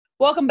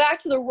Welcome back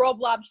to the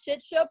Roblox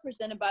Shit Show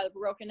presented by the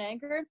Broken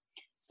Anchor.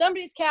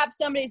 Somebody's Cap,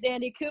 somebody's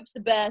Andy. Coop's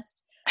the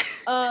best.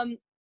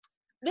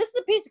 This is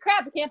a piece of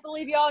crap. I can't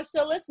believe y'all are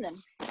still listening.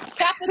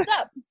 Cap, what's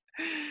up?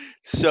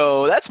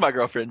 So that's my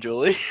girlfriend,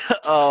 Julie.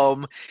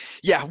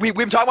 We've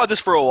been talking about this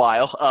for a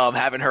while,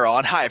 having her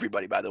on. Hi,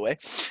 everybody, by the way.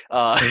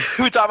 We've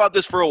been talking about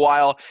this for a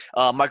while.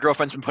 My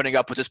girlfriend's been putting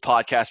up with this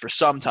podcast for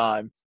some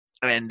time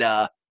and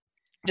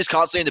just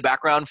constantly in the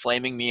background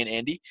flaming me and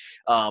Andy.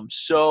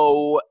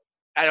 So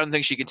I don't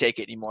think she can take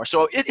it anymore.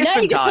 So it's now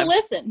been you get time. to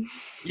listen.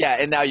 Yeah,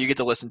 and now you get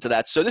to listen to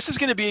that. So this is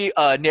going to be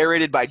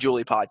narrated by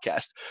Julie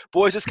podcast.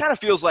 Boys, this kind of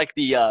feels like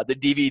the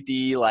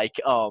DVD like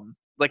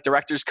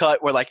director's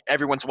cut where like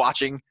everyone's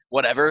watching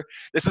whatever.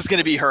 This is going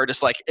to be her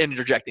just like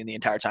interjecting the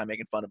entire time,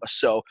 making fun of us.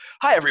 So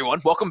hi everyone,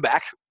 welcome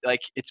back.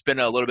 Like it's been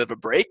a little bit of a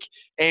break.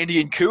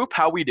 Andy and Coop,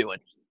 how we doing?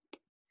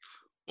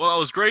 Well, it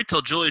was great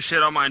till Julie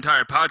shit on my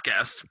entire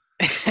podcast.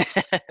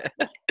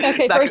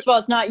 Okay, first of all,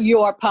 it's not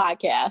your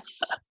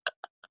podcast.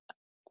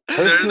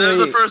 There's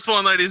the first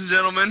one, ladies and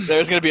gentlemen.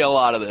 There's going to be a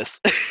lot of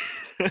this.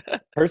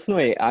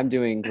 Personally, I'm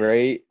doing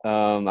great.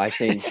 I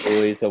think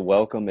Julie's a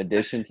welcome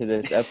addition to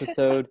this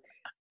episode.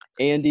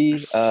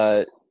 Andy,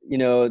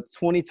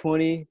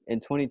 2020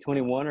 and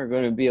 2021 are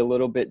going to be a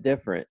little bit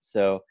different.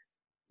 So,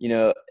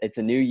 it's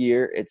a new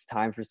year. It's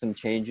time for some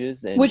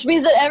changes. Which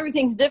means that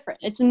everything's different.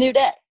 It's a new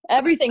day.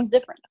 Everything's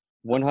different.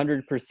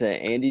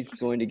 100%. Andy's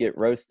going to get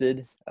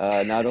roasted,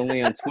 not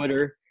only on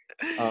Twitter,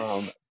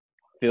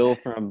 Phil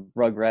from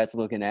Rugrats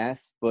looking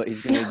ass, but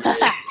he's going to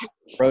get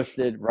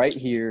roasted right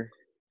here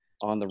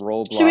on the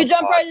Roblox. Should we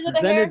jump right into the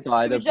hair?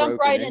 Should we jump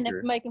right in if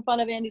making fun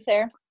of Andy's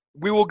hair?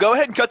 We will go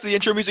ahead and cut to the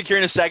intro music here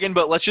in a second,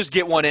 but let's just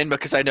get one in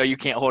because I know you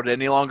can't hold it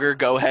any longer.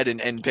 Go ahead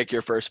and pick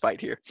your first fight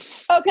here.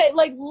 Okay,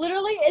 like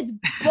literally it's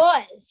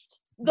buzzed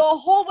the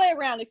whole way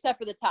around except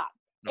for the top.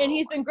 And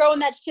he's been growing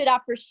that shit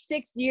out for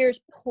 6 years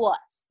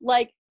plus.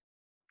 Like,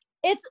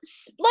 it's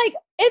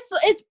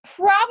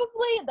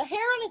probably the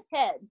hair on his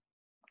head.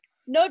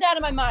 No doubt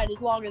in my mind is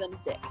longer than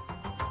his dick.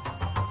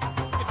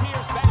 It's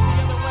here's back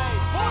the other way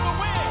for the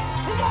win.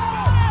 He got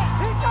it!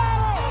 He got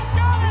it! He's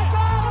got it! He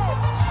got it!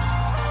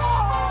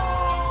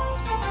 Oh!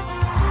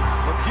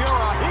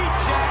 Lacura, heat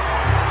check.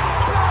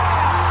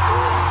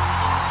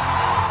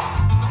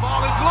 The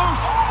ball is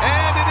loose,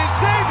 and it is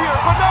Xavier.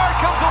 Bernard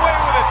comes away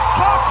with it.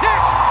 Clock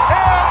ticks,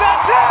 and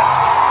that's it!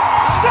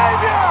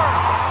 Xavier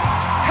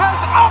has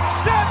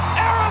upset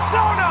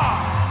Arizona!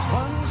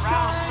 Brown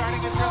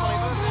starting to dribble. He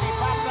moves it. He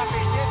pops up.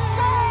 He hits.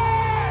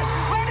 Good!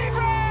 Ready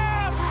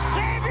grab!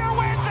 Xavier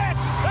wins it!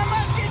 The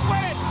Muskies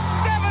win it!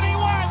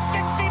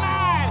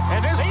 71-69!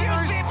 And the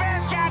UC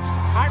Bearcats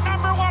are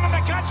number one in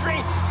the country,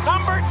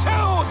 number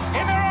two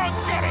in their own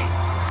city!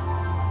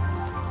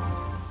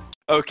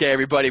 Okay,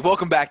 everybody,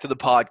 welcome back to the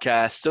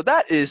podcast. So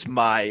that is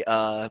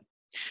my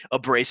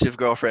abrasive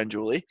girlfriend,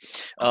 Julie.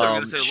 I was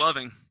going to say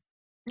loving.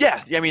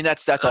 Yeah, I mean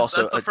that's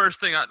also the first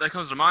thing that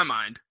comes to my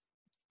mind.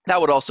 That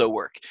would also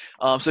work.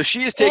 So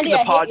she is taking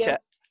Andy, the podcast.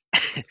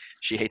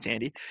 She hates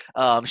Andy.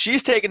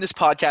 She's taking this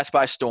podcast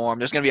by storm.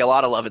 There's going to be a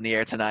lot of love in the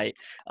air tonight.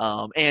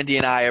 Andy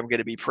and I are going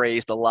to be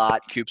praised a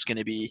lot. Coop's going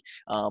to be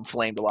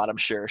flamed a lot, I'm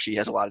sure. She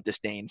has a lot of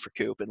disdain for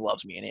Coop and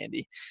loves me and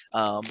Andy.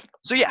 If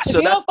you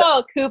don't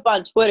follow Coop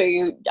on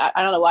Twitter,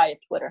 I don't know why you have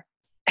Twitter.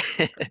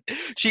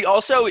 She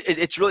also,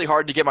 it's really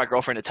hard to get my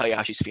girlfriend to tell you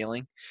how she's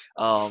feeling.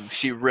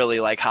 She really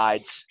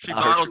hides. She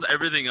bottles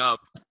everything up.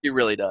 She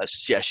really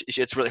does. Yeah,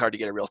 it's really hard to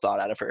get a real thought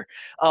out of her.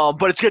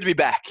 But it's good to be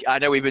back. I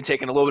know we've been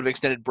taking a little bit of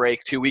extended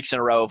break, 2 weeks in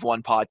a row of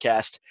one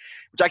podcast,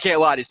 which I can't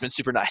lie, it's been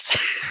super nice.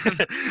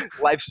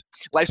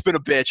 Life's been a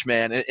bitch,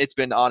 man. It's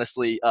been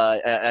honestly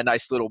a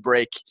nice little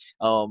break,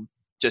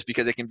 just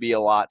because it can be a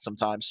lot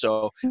sometimes.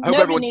 So I hope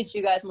Nobody needs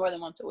you guys more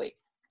than once a week.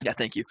 Yeah,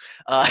 thank you.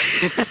 I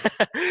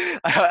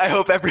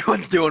hope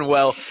everyone's doing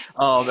well,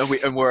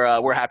 and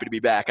we're happy to be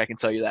back. I can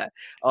tell you that.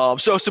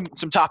 So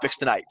some topics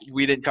tonight.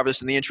 We didn't cover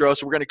this in the intro,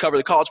 so we're going to cover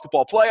the college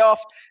football playoff,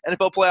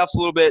 NFL playoffs a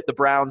little bit, the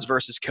Browns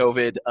versus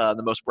COVID,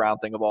 the most Brown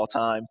thing of all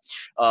time.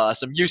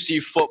 Some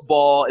UC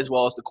football as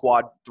well as the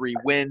quad 3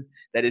 win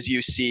that is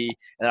UC,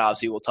 and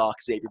obviously we'll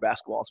talk Xavier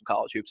basketball and some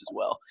college hoops as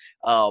well.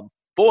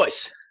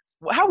 Boys,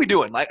 how we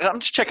doing? Like I'm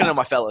just checking on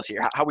my fellas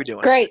here. How we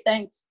doing? Great,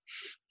 thanks.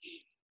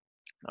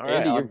 All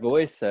right. Andy, your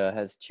voice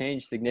has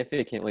changed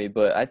significantly,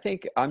 but I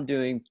think I'm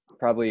doing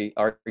probably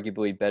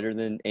arguably better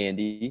than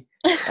Andy,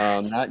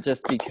 not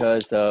just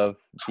because of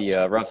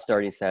the rough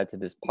start he's had to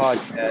this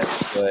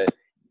podcast, but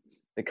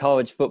the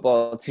college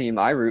football team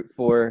I root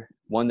for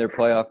won their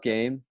playoff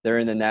game. They're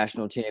in the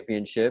national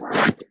championship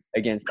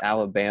against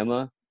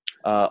Alabama.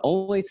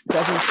 Only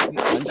 7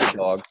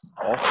 underdogs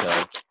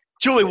also.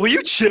 Julie, will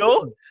you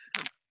chill?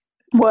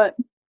 What?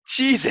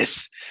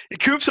 Jesus.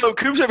 Coop's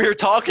over here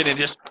talking and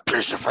just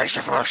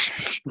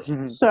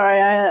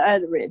Sorry, I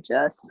had to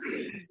readjust.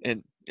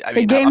 And I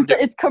mean,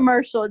 it's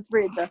commercial. It's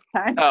readjust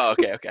time. Oh,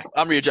 okay.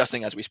 I'm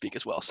readjusting as we speak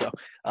as well. So,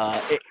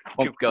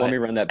 Coop, go ahead. Let me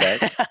run that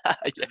back.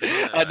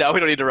 No, we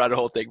don't need to run the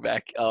whole thing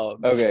back.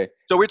 Okay.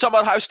 So we're talking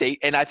about Ohio State,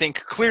 and I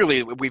think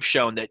clearly we've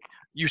shown that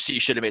UC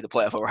should have made the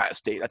playoff over Ohio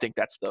State. I think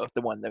that's the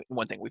one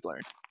thing we've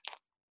learned.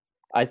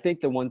 I think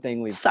the one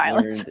thing we've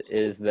Silence. learned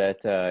is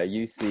that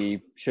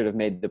UC should have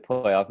made the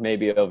playoff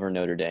maybe over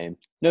Notre Dame.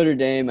 Notre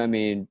Dame, I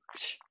mean,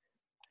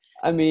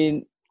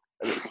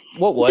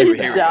 what was He's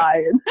that?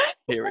 dying.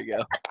 Here we go.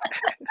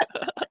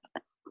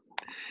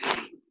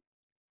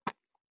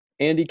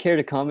 Andy, care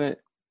to comment?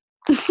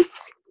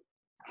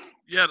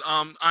 Yeah,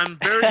 I'm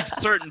very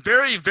certain,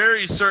 very,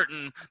 very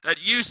certain that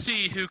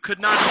UC, who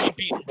could not even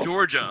beat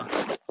Georgia,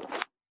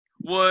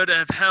 would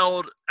have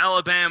held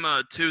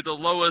Alabama to the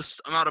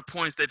lowest amount of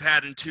points they've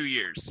had in 2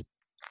 years.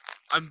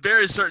 I'm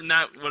very certain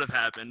that would have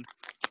happened.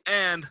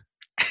 And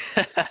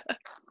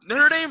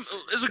Notre Dame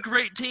is a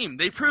great team.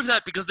 They proved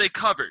that because they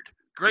covered.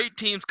 Great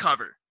teams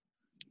cover.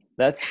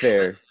 That's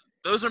fair.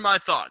 Those are my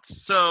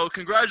thoughts. So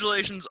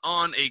congratulations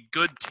on a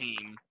good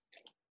team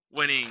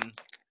winning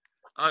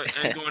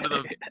and going to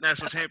the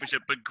national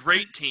championship, but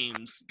great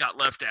teams got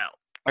left out.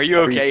 Are you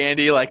okay,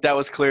 Andy? Like, that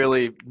was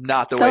clearly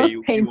not the That way was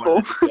you painful.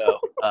 wanted it to go.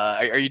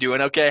 Are you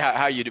doing okay?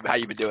 How you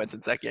been doing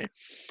since that game?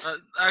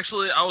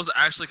 Actually, I was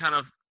actually kind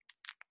of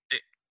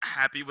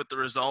happy with the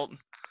result.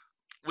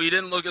 We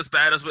didn't look as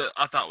bad as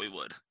I thought we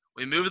would.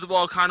 We moved the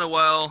ball kind of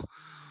well.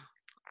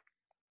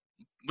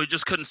 We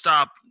just couldn't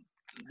stop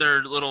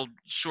their little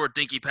short,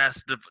 dinky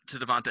pass to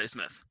Devontae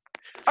Smith.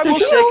 I Does will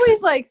he say,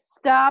 always like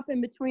stop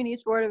in between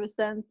each word of a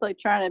sentence, like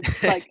trying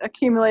to like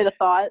accumulate a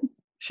thought?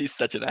 she's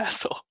such an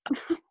asshole.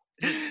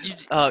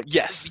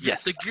 Yes.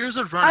 The gears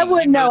are running. I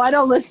wouldn't You know. I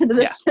don't this. listen to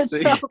this Yeah.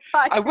 shit show.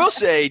 I will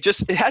say,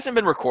 just it hasn't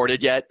been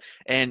recorded yet.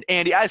 And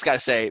Andy, I just gotta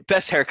say,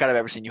 best haircut I've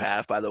ever seen you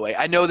have. By the way,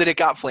 I know that it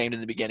got flamed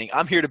in the beginning.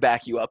 I'm here to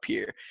back you up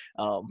here,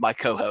 my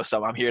co-host.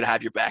 I'm here to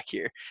have your back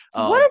here.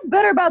 What is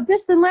better about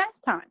this than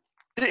last time?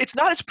 It's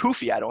not as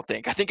poofy, I don't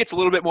think. I think it's a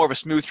little bit more of a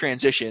smooth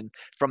transition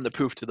from the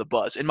poof to the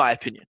buzz, in my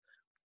opinion.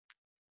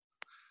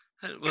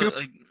 Well,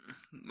 like,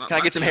 Can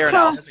I get some thing hair is,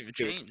 now? It hasn't even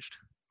changed.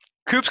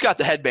 Coop's got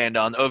the headband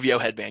on, OVO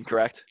headband,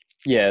 correct?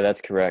 Yeah, that's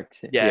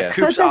correct. Yeah.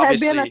 Coop's That's a headband.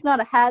 obviously- That's not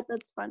a hat.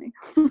 That's funny.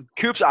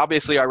 Coop's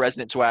obviously our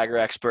resident swagger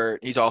expert.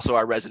 He's also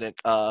our resident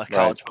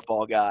college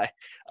football guy.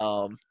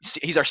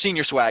 He's our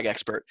senior swag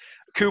expert.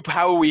 Coop,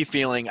 how are we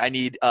feeling? I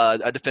need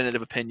a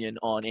definitive opinion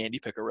on Andy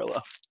Piccirillo.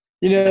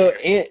 You know,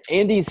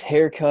 Andy's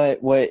haircut,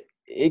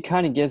 it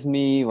kind of gives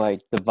me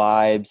like the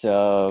vibes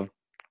of,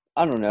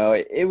 I don't know,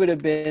 it would have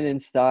been in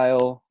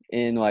style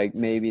in like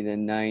maybe the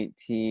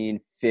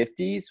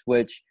 1950s,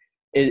 which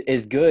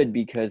is good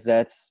because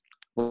that's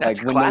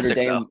like when classic,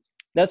 Notre Dame. though.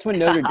 That's when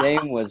Notre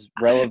Dame was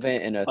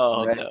relevant and a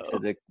Oh, threat no. to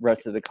the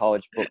rest of the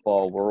college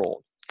football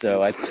world. So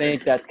I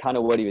think that's kind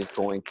of what he was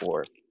going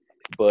for.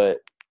 But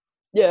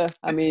yeah,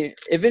 I mean,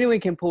 if anyone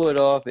can pull it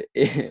off,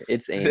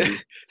 it's Andy.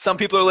 Some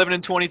people are living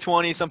in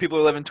 2020. Some people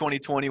are living in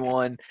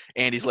 2021.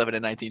 Andy's living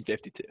in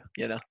 1952,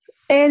 you know?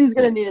 And he's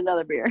gonna need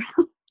another beer.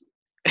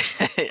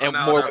 And I'm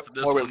out more after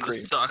this whipped one. cream.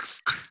 This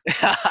sucks.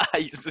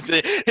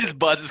 His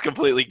buzz is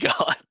completely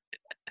gone.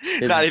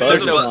 His Not even- buzz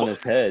there's is no- on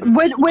his head.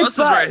 Which Buzz is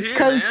right buzz? here,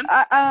 Because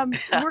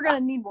man. we're gonna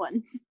need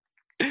one.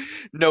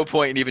 No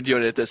point in even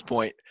doing it at this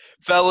point.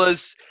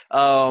 Fellas,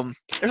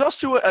 there's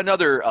also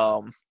another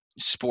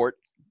sport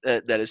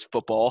that is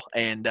football,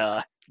 and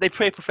they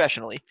play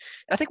professionally.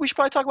 I think we should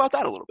probably talk about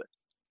that a little bit.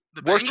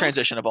 The Worst Bengals?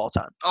 transition of all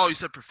time. Oh, you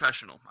said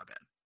professional. My bad.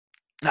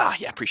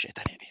 Yeah, appreciate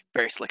that, Andy.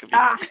 Very slick of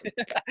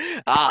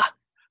you.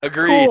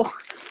 Agreed. Cool.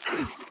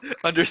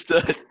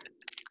 Understood.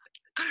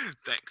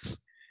 Thanks.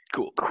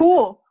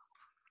 Cool.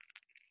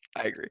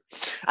 I agree.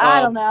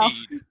 I don't know.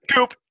 Indeed.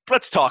 Coop,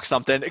 let's talk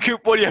something.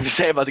 Coop, what do you have to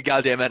say about the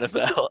goddamn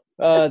NFL?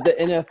 The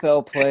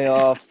NFL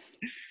playoffs.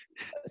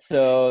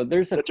 So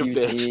there's a Such a few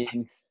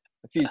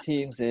bitch.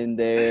 teams in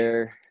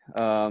there.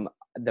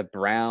 The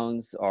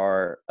Browns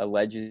are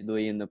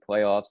allegedly in the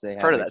playoffs. They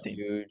have Heard of a that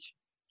team.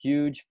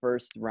 huge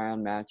first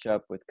round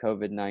matchup with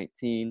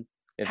COVID-19.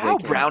 How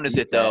brown is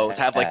it, though, to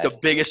have, like, the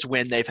biggest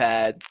win they've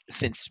had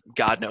since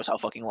God knows how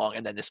fucking long,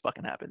 and then this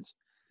fucking happens?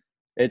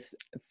 It's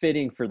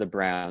fitting for the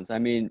Browns. I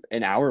mean,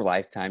 in our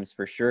lifetimes,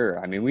 for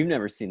sure. I mean, we've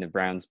never seen the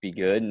Browns be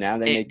good. Now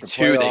they make the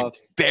Two, they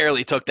playoffs.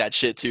 barely took that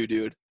shit, too,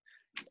 dude.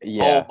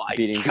 Yeah, Oh, my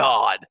beating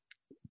God.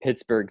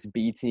 Pittsburgh's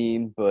B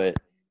team, but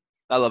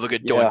I love a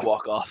good Yeah. doink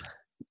walk-off.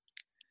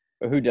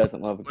 who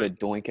doesn't love a good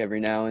doink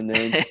every now and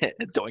then?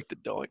 Doink the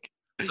doink.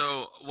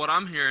 So what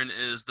I'm hearing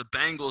is the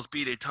Bengals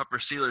beat a tougher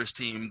Steelers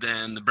team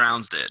than the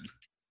Browns did.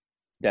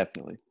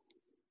 Definitely.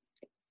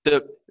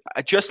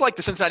 Just like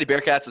the Cincinnati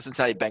Bearcats, the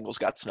Cincinnati Bengals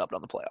got snubbed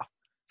on the playoff.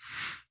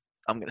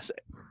 I'm going to say.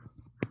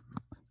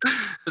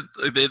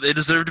 They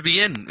deserve to be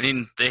in. I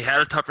mean, they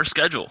had a tougher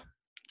schedule.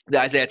 The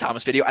Isaiah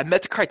Thomas video, I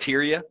met the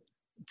criteria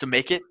to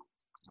make it,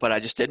 but I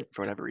just didn't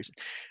for whatever reason.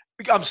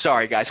 I'm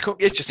sorry, guys.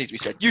 It just needs to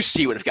be said.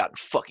 UC would have gotten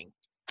fucking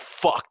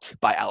fucked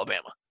by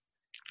Alabama.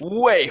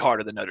 Way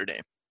harder than Notre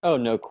Dame. Oh,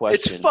 no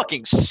question. It's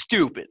fucking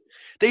stupid.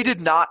 They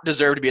did not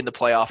deserve to be in the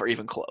playoff or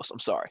even close. I'm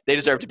sorry. They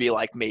deserve to be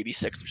like maybe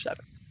 6th or 7th.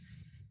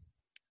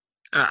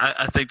 And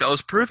I think that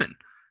was proven.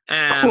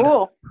 And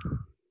Cool.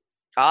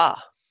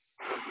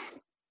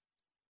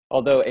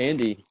 Although,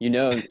 Andy, you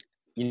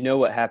know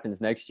what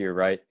happens next year,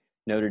 right?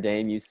 Notre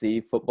Dame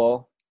UC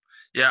football?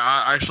 Yeah,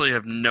 I actually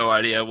have no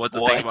idea what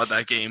to think about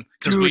that game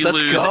because Dude, we let's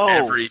lose go.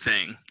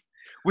 everything.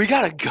 We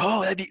gotta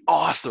go. That'd be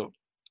awesome.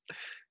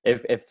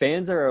 If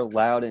fans are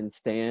allowed in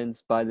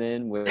stands by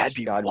then, That'd which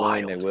be God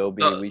willing they wild.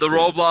 will be, The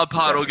Roll Blob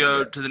Pod will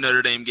definitely go to the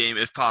Notre Dame game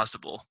if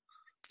possible.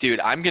 Dude,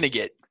 I'm gonna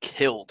get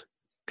killed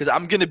because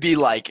I'm gonna be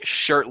like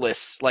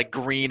shirtless, like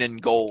green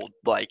and gold.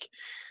 Like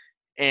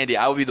Andy,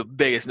 I will be the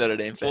biggest Notre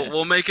Dame fan.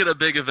 We'll make it a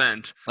big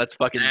event, Let's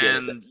fucking get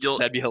it. and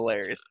That'd be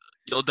hilarious.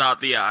 you'll dot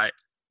the I.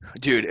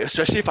 Dude,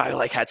 especially if I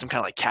like had some kind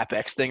of like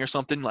CapEx thing or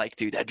something, like,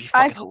 dude, that'd be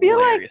I fucking feel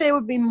hilarious. like they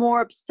would be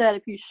more upset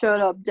if you showed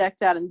up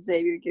decked out in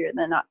Xavier gear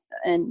than not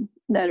in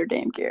Notre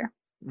Dame gear.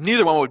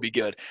 Neither one would be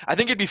good. I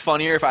think it'd be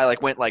funnier if I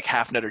like went like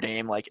half Notre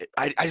Dame. Like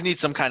I just need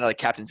some kind of like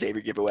Captain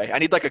Xavier giveaway. I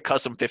need like a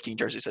custom 15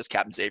 jersey that says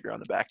Captain Xavier on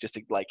the back. Just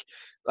to like,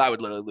 I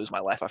would literally lose my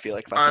life. I feel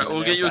like if I All came right, in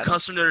we'll there get you a with that.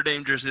 custom Notre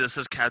Dame jersey that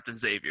says Captain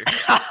Xavier.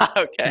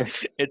 Okay,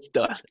 it's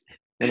done.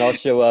 And I'll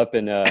show up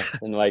in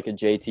like a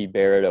JT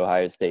Barrett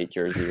Ohio State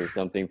jersey or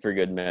something for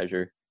good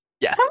measure.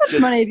 Yeah. How much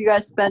money have you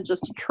guys spent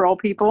just to troll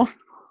people?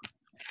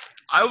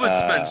 I would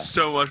spend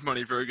so much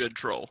money for a good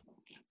troll.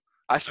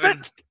 I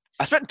spent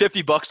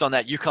 $50 on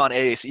that UConn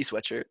AAC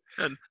sweatshirt.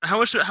 And how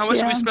much did we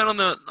Yeah. spend on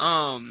the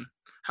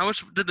how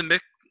much did the Mick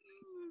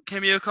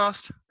cameo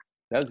cost?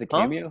 That was a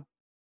cameo?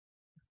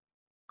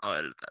 I'll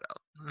edit that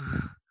out.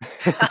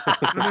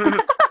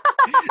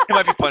 It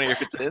might be funnier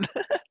if it's in.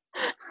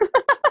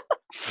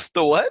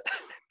 The what?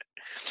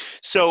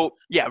 So,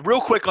 yeah,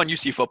 real quick on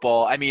UC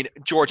football. I mean,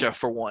 Georgia,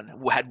 for one,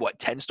 had,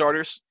 10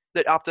 starters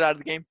that opted out of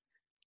the game?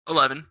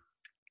 11.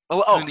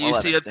 Oh, the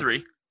UC 11. had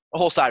 3. A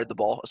whole side of the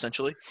ball,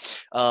 essentially.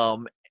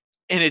 And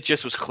it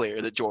just was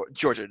clear that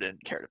Georgia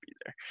didn't care to be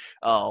there.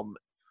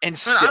 And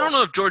still, I don't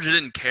know if Georgia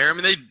didn't care. I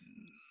mean,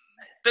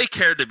 they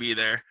cared to be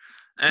there.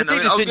 And but they I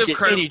mean, just I'll didn't give get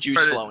credit. any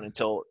juice flowing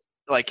until,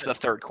 like, the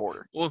third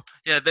quarter. Well,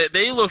 yeah,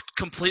 they looked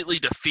completely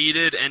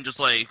defeated and just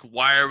like,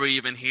 why are we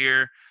even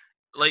here?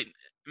 Like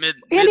Andy,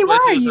 midway why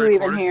are through the you third even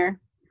quarter. here?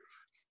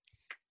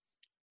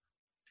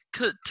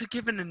 To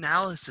give an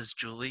analysis,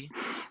 Julie.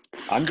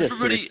 I'm just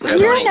Everybody- here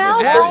everybody Your settling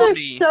analyses asked are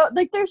me. so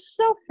they're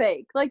so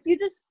fake. Like you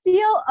just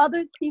steal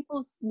other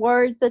people's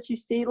words that you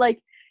see.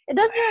 Like it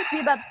doesn't have to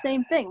be about the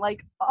same thing. Like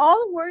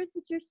all the words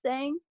that you're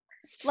saying,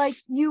 like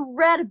you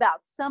read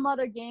about some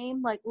other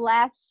game like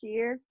last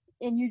year,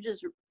 and you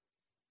just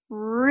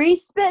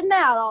re-spitting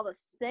out all the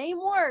same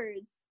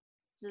words,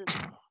 just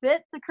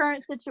fit the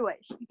current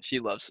situation. She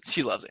loves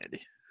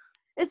Andy.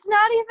 It's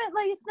not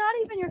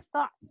even your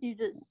thoughts. You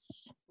it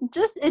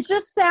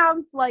just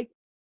sounds like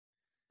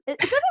it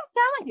doesn't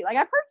sound like you. Like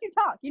I've heard you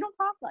talk. You don't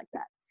talk like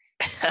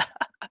that.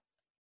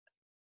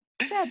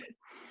 Sadly.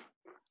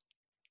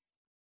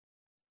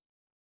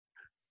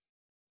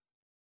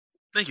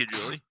 Thank you,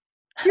 Julie.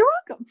 You're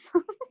welcome.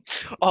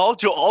 All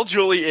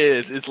Julie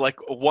is like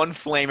one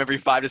flame every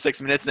 5 to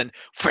 6 minutes, then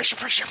fresh. I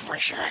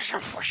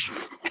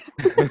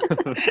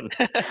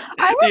The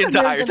haven't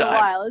entire lived in a time.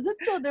 while. Is it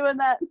still doing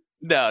that?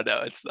 No,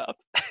 it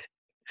stopped.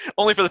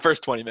 Only for the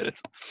first 20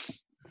 minutes.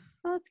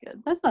 Oh, that's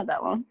good. That's not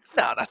that long.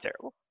 No, not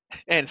terrible.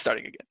 And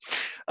starting again.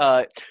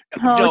 Oh,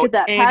 No, look at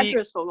that. Pat Andy,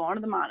 Driscoll going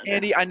to the monitor.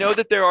 Andy, I know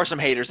that there are some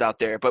haters out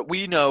there, but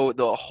we know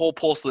the whole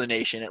pulse of the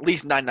nation, at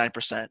least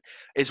 99%,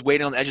 is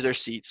waiting on the edge of their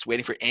seats,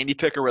 waiting for Andy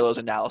Piccirillo's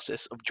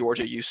analysis of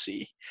Georgia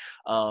UC.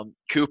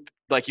 Coop,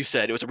 like you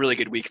said, it was a really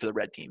good week for the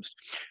red teams.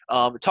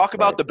 Talk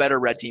about Right. the better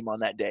red team on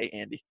that day,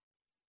 Andy,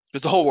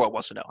 because the whole world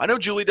wants to know. I know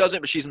Julie doesn't,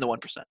 but she's in the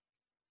 1%.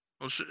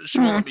 Well, she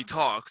won't let me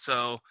talk,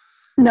 so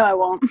No, I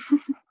won't.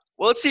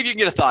 Well, let's see if you can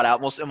get a thought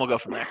out, and we'll go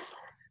from there.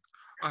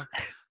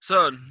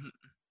 so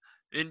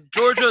in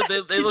Georgia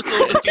they looked a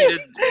little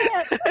defeated,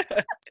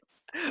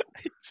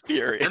 It's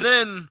furious. and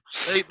then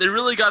they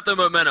really got the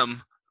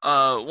momentum.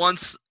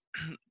 Once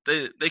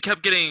they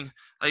kept getting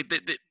like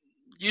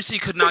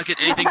UC could not get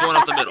anything going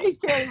up the middle. You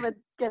can't even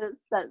get a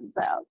sentence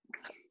out.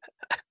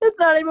 It's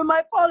not even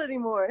my fault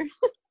anymore.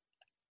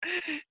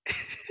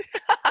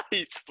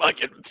 He's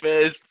fucking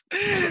pissed.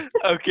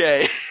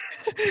 Okay.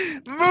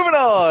 Moving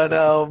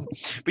on.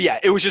 But yeah,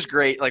 it was just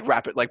great. Like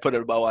put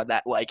a bow on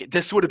that. Like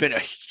this would have been a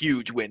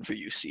huge win for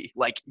UC.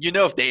 Like,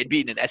 if they had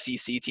beaten an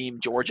SEC team,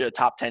 Georgia,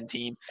 top 10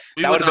 team,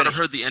 We that would would've not been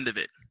have heard the end of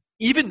it.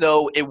 even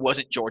though it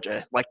wasn't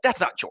Georgia, like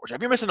that's not Georgia.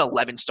 If you're missing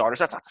 11 starters,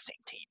 that's not the same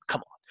team.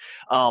 Come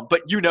on.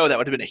 But that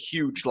would have been a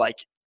huge,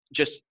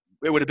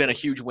 it would have been a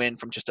huge win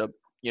from just a,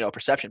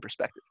 perception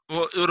perspective.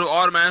 Well, it would have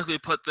automatically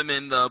put them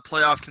in the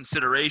playoff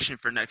consideration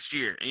for next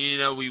year,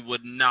 and we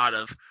would not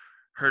have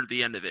heard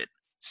the end of it.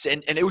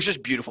 And it was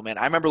just beautiful, man.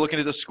 I remember looking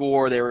at the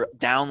score. They were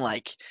down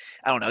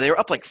they were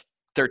up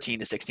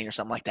 13-16 or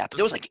something like that. But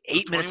there was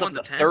 8 minutes left in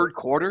the 21-10. third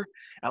quarter.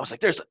 And I was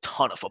like, there's a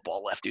ton of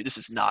football left, dude. This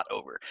is not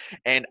over.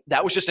 And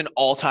that was just an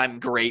all-time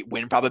great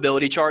win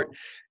probability chart.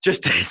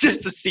 Just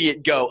to see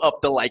it go up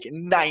to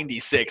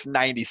 96,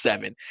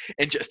 97,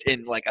 and just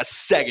in a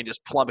second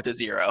just plummet to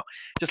 0.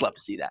 Just love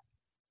to see that.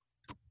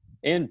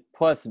 And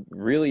plus,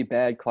 really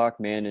bad clock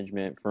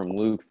management from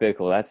Luke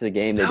Fickell. That's a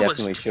game they That was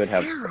definitely should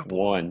have terrible.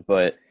 won.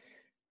 But,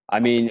 I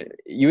mean,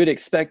 you would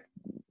expect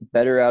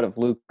better out of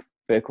Luke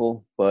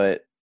Fickell,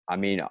 but I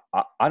mean,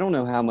 I don't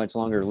know how much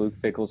longer Luke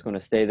Fickell's going to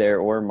stay there,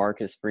 or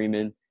Marcus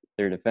Freeman,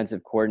 their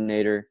defensive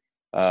coordinator.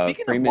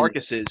 Speaking Freeman, of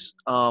Marcus's,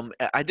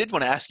 I did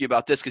want to ask you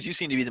about this because you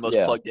seem to be the most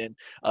Yeah. plugged in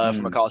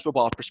from a college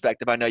football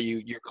perspective. I know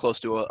you're close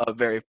to a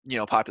very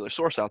popular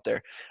source out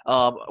there.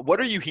 What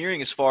are you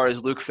hearing as far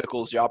as Luke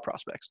Fickell's job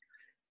prospects?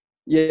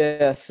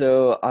 Yeah,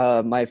 so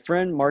my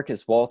friend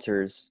Marcus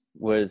Walters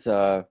was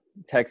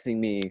texting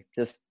me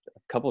just a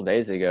couple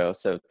days ago.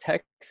 So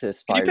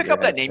Texas Can you fired pick their up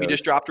that head name you coach,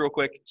 just dropped real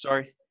quick?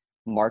 Sorry.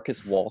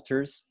 Marcus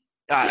Walters.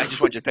 I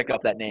just want you to pick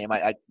up that name.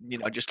 I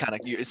just kind of.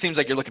 It seems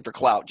like you're looking for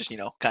clout, just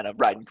kind of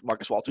riding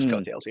Marcus Walters'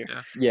 coattails here.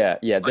 Yeah.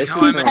 Yeah. Like This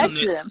how I is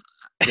mentioned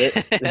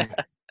Texted him.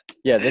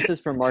 yeah, this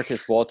is from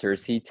Marcus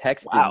Walters. He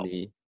texted Wow.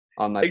 me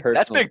on my That's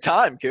personal big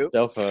time, Coop.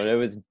 cell phone. It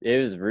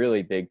was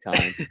really big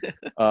time.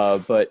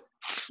 But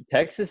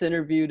Texas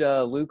interviewed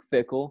Luke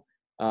Fickell.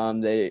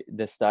 They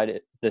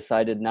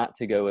decided not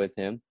to go with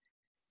him.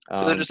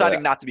 So they're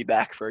deciding not to be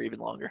back for even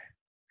longer.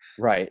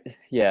 Right.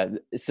 Yeah.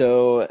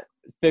 So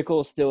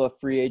Fickell's still a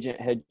free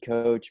agent head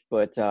coach,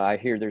 but I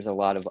hear there's a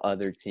lot of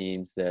other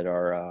teams that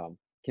are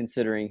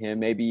considering him,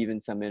 maybe even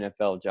some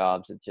NFL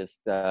jobs. It just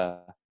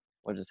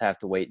we'll just have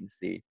to wait and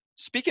see.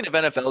 Speaking of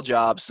NFL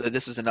jobs,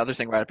 this is another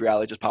thing right up your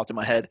alley. Just popped in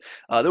my head.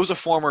 There was a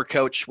former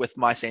coach with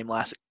my same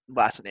last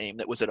name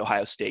that was at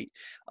Ohio State.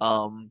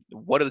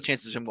 What are the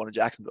chances of him going to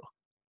Jacksonville?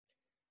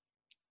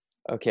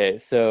 Okay,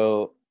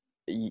 so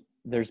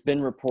there's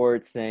been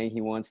reports saying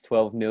he wants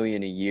 $12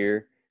 million a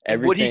year.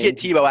 Would he get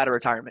Tebow out of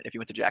retirement if he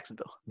went to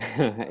Jacksonville?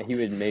 He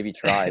would maybe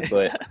try,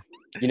 but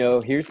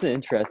here's the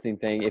interesting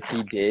thing. If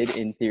he did,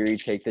 in theory,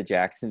 take the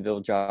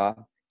Jacksonville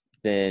job,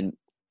 then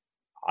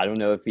I don't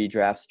know if he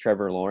drafts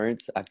Trevor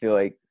Lawrence. I feel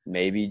like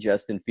maybe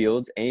Justin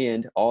Fields,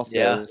 and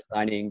also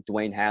signing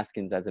Dwayne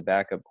Haskins as a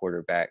backup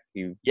quarterback.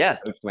 He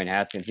coached Dwayne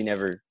Haskins. He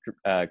never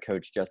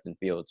coached Justin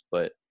Fields,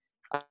 but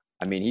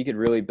I mean, he could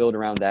really build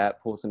around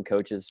that, pull some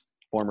coaches.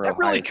 That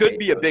really could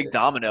be a big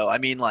domino. I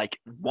mean, like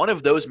one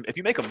of those. If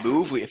you make a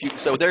move,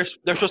 so they're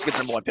supposed to get the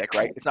number one pick,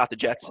 right? It's not the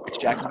Jets. It's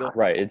Jacksonville.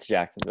 Right. It's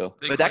Jacksonville.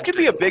 But that could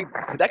be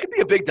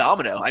a big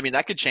domino. I mean,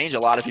 that could change a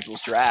lot of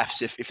people's drafts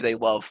if they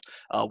love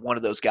one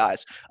of those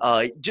guys.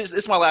 This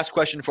is my last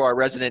question for our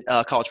resident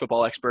college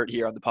football expert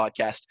here on the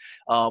podcast.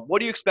 What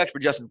do you expect for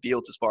Justin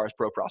Fields as far as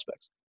pro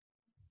prospects?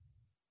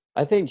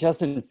 I think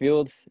Justin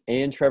Fields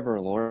and Trevor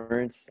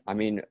Lawrence. I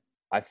mean,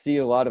 I see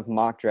a lot of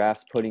mock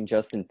drafts putting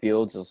Justin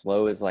Fields as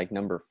low as like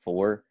number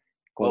 4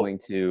 going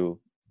to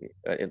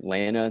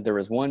Atlanta. There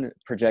was one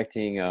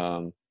projecting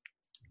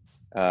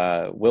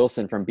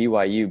Wilson from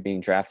BYU being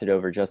drafted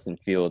over Justin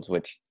Fields,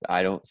 which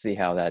I don't see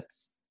how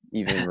that's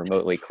even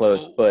remotely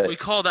close. But we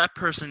call that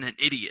person an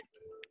idiot.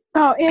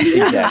 Oh, Andy, you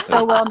do Exactly.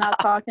 so well not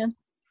talking.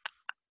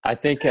 I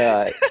think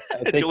that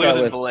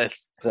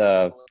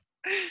was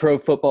Pro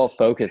Football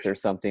Focus or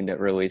something that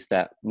released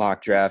that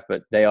mock draft,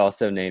 but they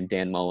also named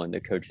Dan Mullen the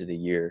coach of the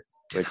year,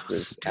 which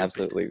was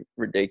absolutely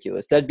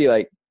ridiculous. That'd be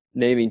like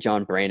naming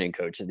John Brandon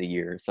coach of the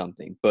year or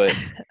something. But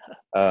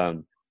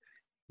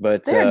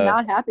they're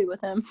not happy with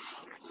him.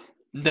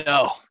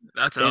 No,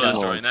 that's another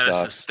story, and that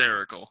is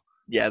hysterical.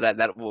 Yeah,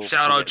 that will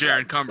shout out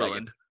Jaron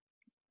Cumberland.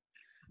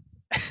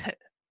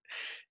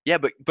 Yeah,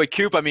 but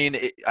Coop, I mean,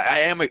 I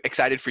am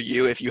excited for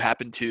you if you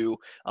happen to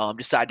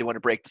decide to want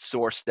to break the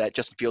source that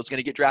Justin Fields is going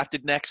to get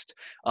drafted next,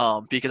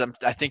 because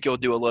I think you'll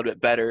do a little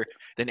bit better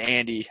than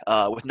Andy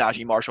with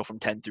Najee Marshall from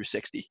 10 through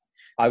 60.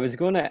 I was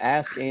going to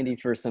ask Andy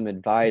for some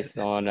advice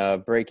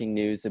on breaking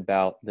news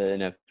about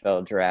the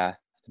NFL draft,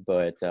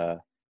 but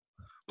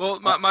well,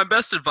 my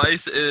best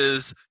advice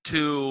is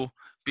to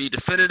be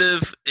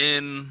definitive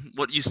in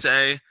what you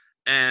say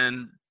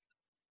and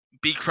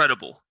be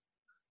credible.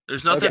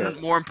 There's nothing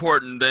more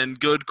important than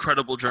good,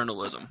 credible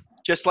journalism.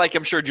 Just like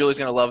I'm sure Julie's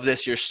going to love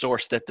this, your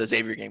source that the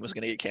Xavier game was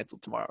going to get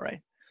canceled tomorrow,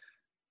 right?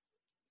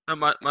 No,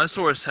 my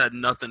source had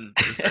nothing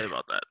to say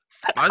about that.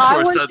 My I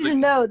source want said you to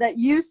know that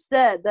you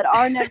said that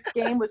our next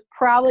game was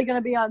probably going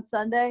to be on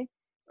Sunday,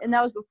 and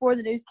that was before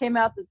the news came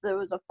out that there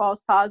was a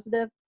false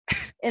positive.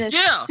 And as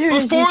soon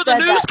as before you the said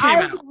news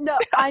that, came out. No,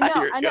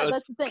 I know.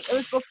 That's the thing. It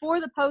was before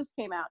the post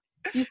came out.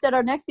 You said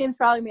our next game's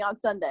probably going to be on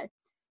Sunday.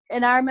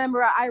 And I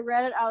remember I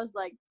read it. I was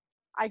like,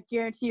 I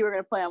guarantee you we're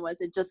going to play on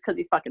Wednesday just because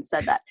he fucking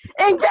said that.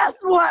 And guess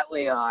what?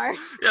 We are.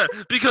 Yeah,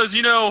 because,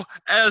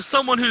 as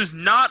someone who's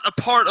not a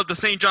part of the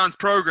St. John's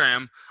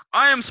program,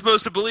 I am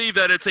supposed to believe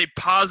that it's a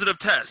positive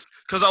test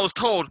because I was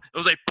told it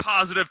was a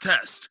positive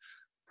test.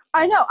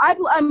 I know.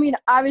 I mean,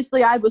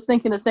 obviously, I was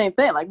thinking the same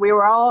thing. Like, we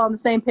were all on the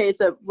same page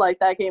that, like,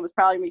 that game was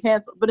probably going to be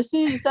canceled. But as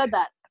soon as you said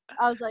that,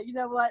 I was like, you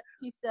know what?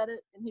 He said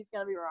it, and he's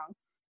going to be wrong.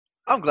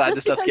 I'm glad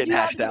this stuff's getting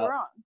hashed out.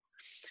 Wrong.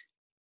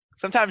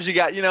 Sometimes you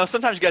got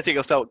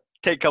to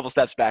take a couple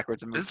steps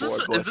backwards and move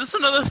forward. Is this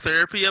another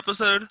therapy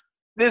episode?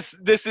 This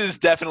is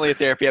definitely a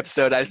therapy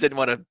episode. I just didn't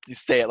want to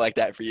stay it like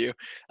that for you.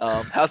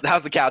 How's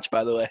the couch,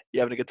 by the way?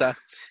 You having a good time?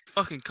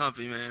 Fucking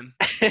comfy, man.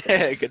 Good for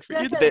you.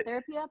 You guys had a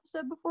therapy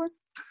episode before?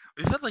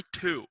 We've had like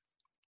 2.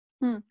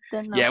 Didn't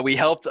know. Yeah, we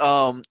helped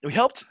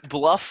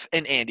Bluff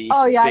and Andy.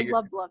 Oh yeah, I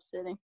love Bluff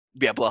City.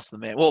 Yeah, Bluff's the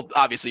man. Well,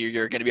 obviously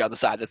you're going to be on the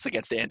side that's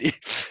against Andy.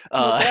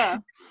 Well, duh.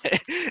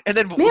 And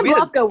then Me and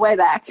Bluff go way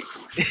back.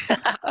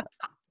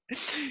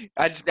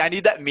 I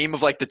need that meme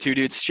of like the two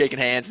dudes shaking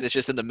hands and it's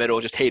just in the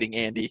middle, just hating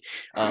Andy.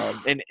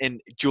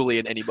 And Julie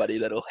and anybody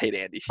that'll hate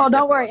Andy. Oh,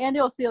 don't worry, Andy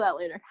will see that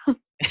later.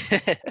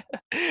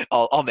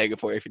 I'll make it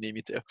for you if you need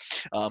me to,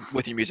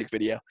 with your music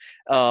video.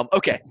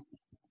 Okay.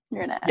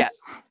 You're an ass.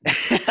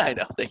 Yeah. I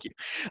know. Thank you.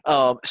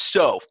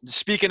 So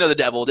speaking of the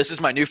devil, this is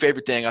my new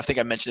favorite thing. I think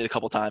I mentioned it a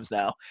couple times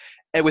now.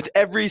 And with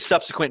every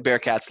subsequent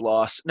Bearcats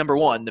loss, number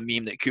one, the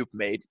meme that Coop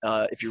made,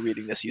 if you're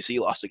reading this, UC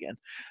lost again.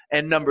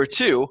 And number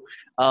two,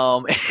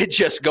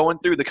 just going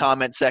through the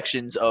comment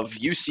sections of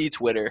UC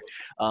Twitter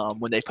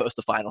when they post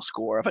the final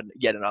score of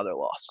yet another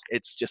loss.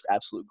 It's just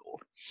absolute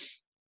gold.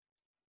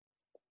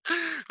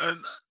 And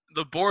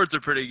the boards are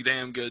pretty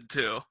damn good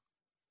too.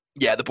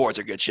 Yeah, the boards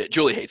are good shit.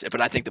 Julie hates it,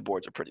 but I think the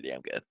boards are pretty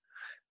damn good.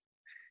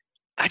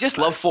 I just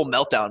love full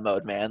meltdown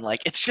mode, man. Like,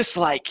 it's just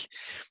like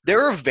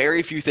there are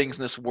very few things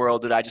in this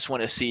world that I just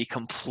want to see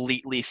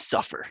completely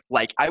suffer.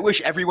 Like, I wish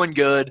everyone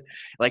good.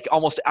 Like, I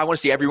want to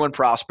see everyone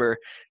prosper,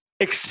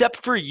 except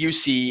for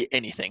UC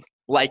anything.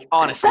 Like,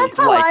 honestly. That's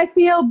how I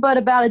feel, but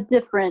about a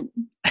different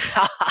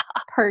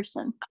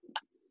person.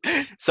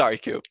 Sorry,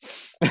 Coop.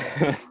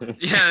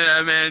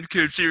 Yeah, man,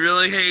 Coop, she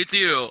really hates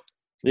you.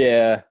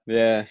 Yeah,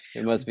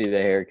 it must be the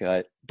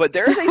haircut. But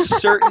there is a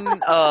certain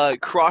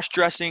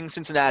cross-dressing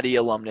Cincinnati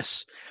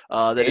alumnus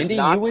that Andy, is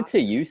not. you went to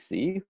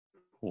UC?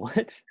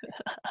 What?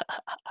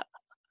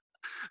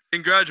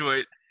 And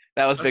graduate.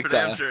 That was That's big for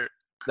damn time. sure.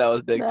 That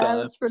was big time.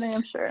 That's for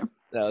damn sure.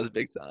 That was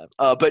big time.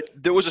 But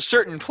there was a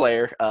certain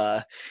player.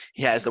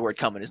 He has the word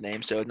 "come" in his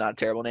name, so not a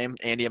terrible name.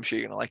 Andy, I'm sure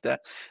you're gonna like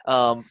that.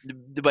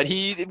 But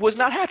he was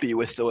not happy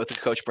with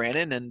Coach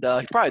Brandon, and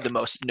he's probably the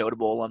most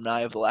notable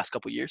alumni of the last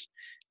couple of years.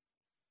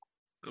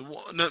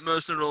 The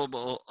most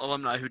notable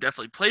alumni who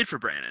definitely played for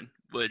Brandon,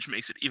 which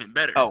makes it even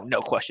better. Oh,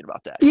 no question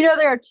about that. You know,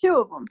 there are two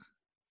of them.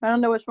 I don't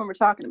know which one we're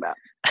talking about.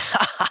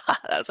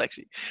 That's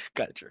actually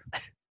kind of true.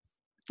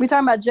 We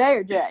talking about Jay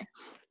or Jay?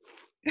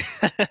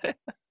 The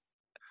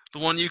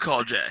one you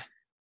call Jay.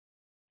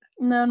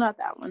 No, not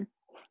that one.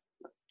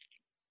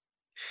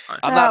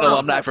 I'm not an That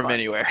alumni was from fun.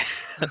 anywhere.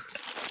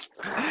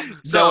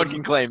 So, No one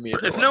can claim me.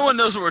 If no one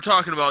knows what we're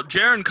talking about,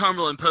 Jaron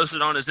Cumberland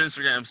posted on his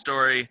Instagram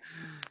story,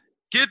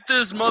 "Get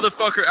this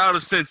motherfucker out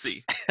of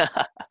Cincy."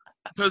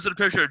 Posted a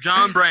picture of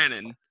John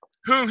Brandon,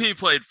 whom he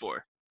played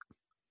for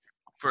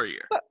a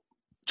year.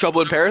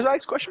 Trouble in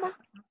Paradise? Question mark.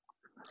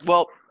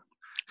 Well,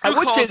 Who I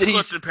would say calls that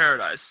Clifton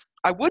Paradise?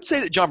 I would say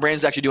that John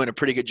Brandon's actually doing a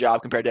pretty good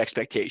job compared to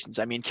expectations.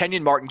 I mean,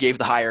 Kenyon Martin gave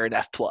the hire an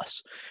F+.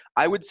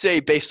 I would say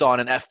based on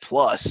an F+,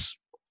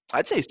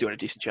 I'd say he's doing a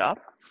decent job.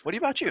 What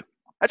about you?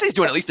 I'd say he's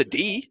doing at least a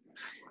D.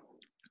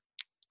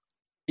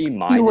 D-.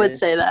 You would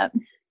say that.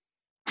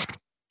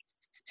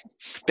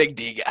 Big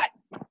D guy.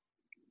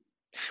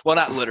 Well,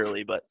 not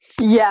literally, but.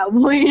 Yeah,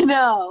 we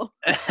know.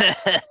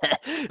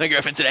 My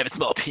girlfriend said I have a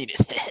small penis.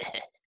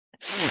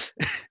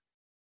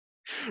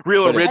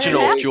 Real But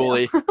original, have to.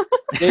 Julie.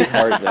 Big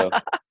heart, though.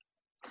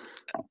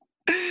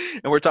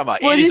 And we're talking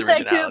about What'd Andy's you say,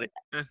 Coop? originality.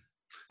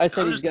 I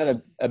said I'm he's got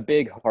a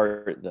big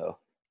heart, though.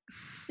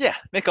 Yeah,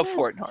 make up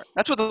for it in heart.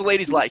 That's what the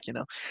ladies like, you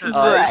know.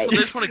 Right. They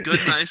just want a good,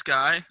 nice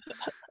guy.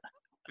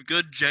 A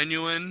good,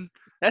 genuine,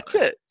 That's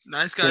it.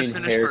 nice guys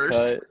Clean finish first.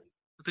 haircut.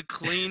 With the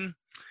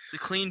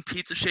clean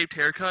pizza-shaped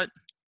haircut.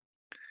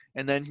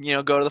 And then,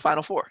 go to the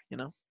Final Four,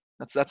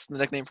 That's the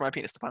nickname for my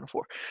penis, the Final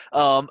Four.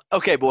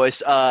 Okay, boys.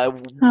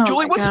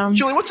 Julie,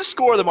 what's the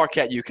score of the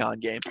Marquette-UConn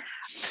game?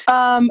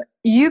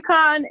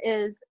 UConn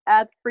is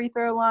at the free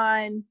throw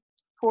line,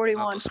 It's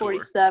not the score.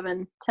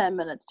 41-47, 10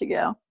 minutes to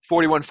go.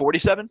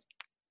 41-47?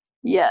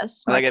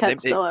 Yes, I think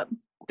Marquette's still up.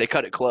 They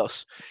cut it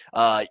close.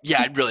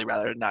 Yeah, I'd really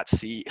rather not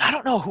see. I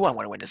don't know who I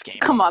want to win this game.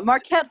 Come on,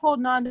 Marquette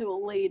holding on to a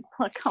lead.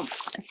 Like, come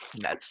on.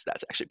 That's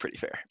actually pretty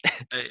fair.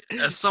 Hey,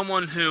 as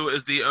someone who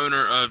is the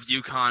owner of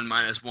UConn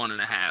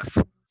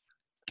 -1.5,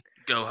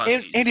 go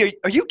Huskies. Andy,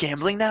 are you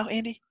gambling now,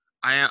 Andy?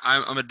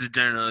 I'm a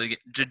degenerate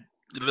again.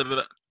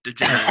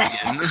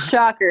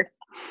 Shocker.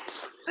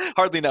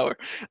 Hardly know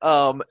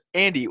her.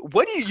 Andy,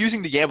 what are you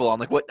using to gamble on?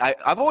 Like, what?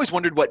 I've always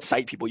wondered what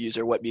site people use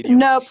or what medium.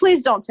 No,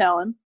 please don't tell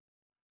him.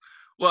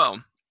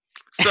 Well,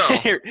 so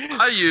Here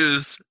I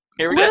use.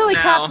 we go. Literally,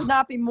 now- Cap could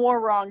not be more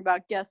wrong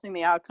about guessing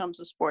the outcomes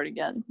of sporting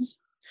games.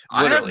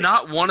 I have Literally.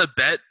 not won a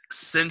bet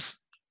since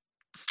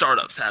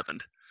startups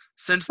happened.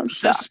 Since I'm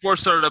shocked.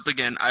 sports started up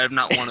again, I have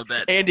not won a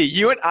bet. Andy,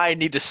 you and I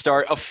need to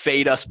start a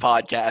Fade Us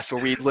podcast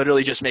where we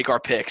literally just make our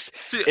picks.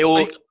 See, It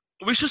will.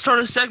 we should start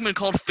a segment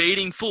called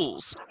Fading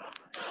Fools,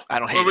 I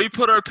don't hate where we it.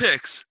 put our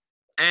picks.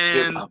 Dude,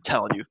 And I'm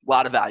telling you, a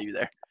lot of value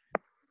there.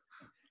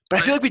 But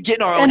I feel like we get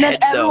in our own And then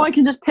heads, everyone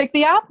can just pick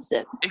the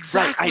opposite.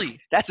 exactly.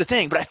 That's the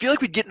thing. But I feel like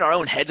we'd get in our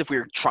own heads if we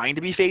were trying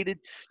to be faded.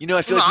 I feel No,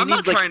 like I'm we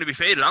not need trying to be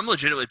faded. I'm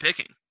legitimately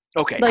picking.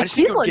 Okay. I Like, just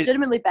need he's to get,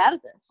 legitimately bad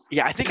at this.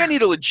 yeah, I think I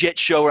need a legit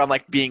show where I'm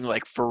like being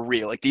like for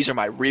real. Like these are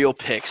my real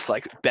picks.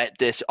 Like bet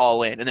this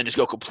all in, and then just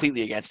go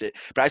completely against it.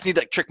 But I just need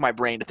to like trick my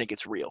brain to think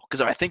it's real. Because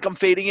if I think I'm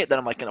fading it, then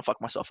I'm like gonna fuck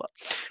myself up.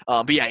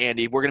 But yeah,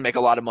 Andy, we're gonna make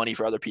a lot of money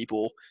for other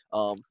people,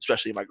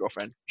 especially my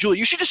girlfriend. Julie,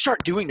 you should just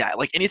start doing that.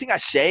 Like anything I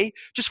say,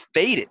 just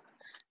fade it.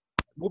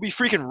 We'll be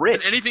freaking And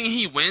rich. anything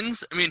he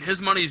wins, I mean,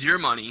 his money's your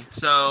money.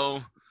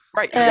 So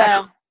Right. Yeah.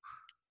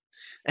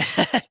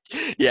 Exactly.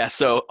 Yeah,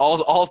 so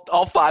all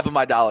 $5 of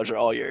my dollars are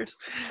all yours.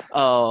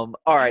 All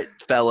right,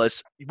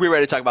 fellas, we're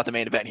ready to talk about the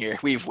main event here.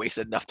 We've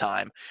wasted enough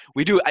time.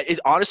 We do.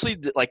 Honestly,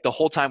 like the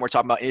whole time we're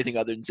talking about anything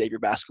other than Xavier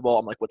basketball,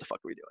 I'm like, what the fuck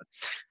are we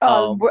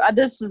doing?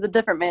 This is the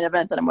different main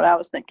event than what I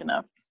was thinking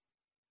of.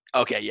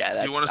 Okay, yeah.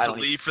 do you want us to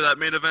leave for that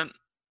main event?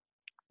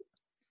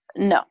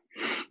 No.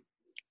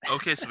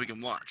 Okay, so we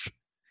can watch.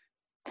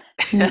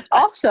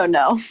 Also,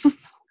 no.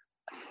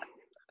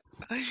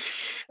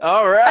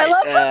 All right. I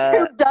love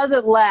when Coop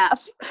doesn't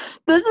laugh.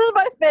 This is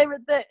my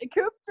favorite thing.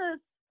 Coop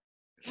just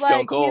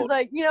Stone cold. he's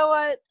like, you know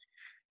what?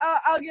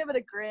 I'll give it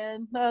a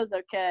grin. That was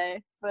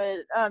okay, but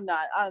I'm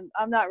not.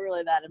 I'm not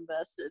really that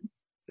invested.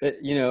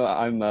 You know,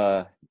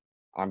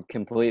 I'm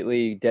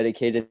completely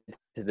dedicated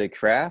to the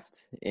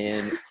craft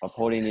and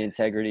upholding the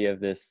integrity of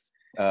this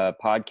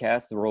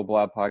podcast, the Roll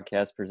Blob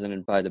podcast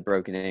presented by the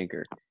Broken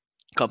Anchor.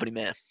 Company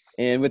man.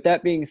 And with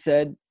that being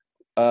said,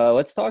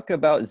 let's talk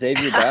about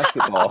Xavier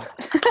basketball.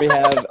 We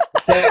have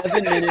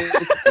 7 minutes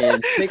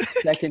and 6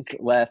 seconds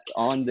left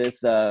on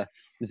this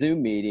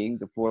Zoom meeting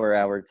before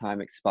our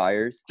time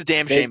expires. It's a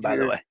damn shame, by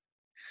the way.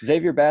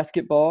 Xavier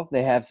basketball,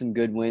 they have some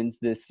good wins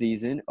this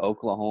season.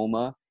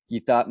 Oklahoma, you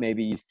thought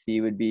maybe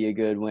UC would be a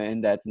good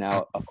win. That's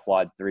now a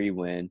quad 3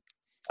 win.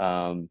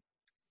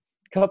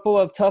 Couple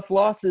of tough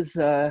losses.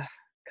 Has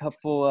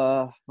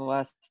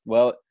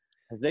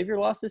Xavier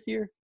lost this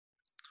year?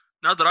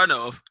 Not that I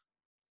know of.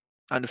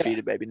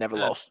 Undefeated, baby. Never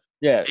lost.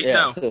 Yeah.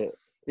 No. So,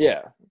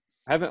 yeah.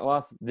 Haven't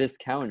lost this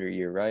calendar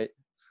year, right?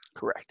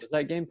 Correct. Was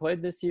that game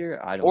played this year?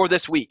 I don't Or know.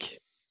 this week,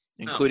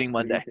 including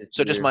Monday. This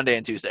So just year. Monday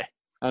and Tuesday.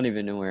 I don't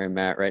even know where I'm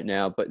at right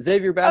now. But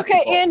Xavier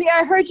basketball. Okay, Andy,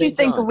 I heard you St.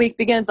 think the John's. week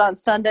begins on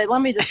Sunday.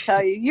 Let me just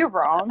tell you, you're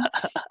wrong.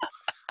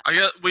 I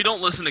guess we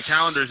don't listen to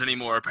calendars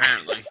anymore,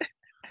 apparently.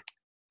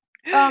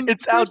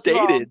 It's First of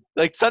all, outdated.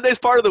 Like Sunday's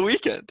part of the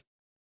weekend.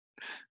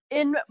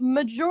 in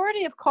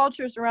majority of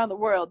cultures around the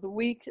world,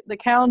 the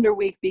calendar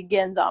week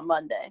begins on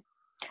Monday.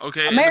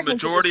 Okay, Americans are in the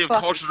majority just of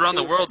fucking cultures around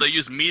the stupid. world, they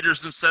use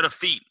meters instead of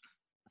feet.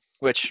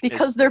 Which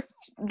Because they're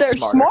smarter.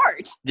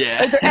 smart. yeah,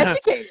 Like, they're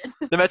educated.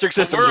 the metric But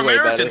system we're is way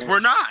Americans. better. We're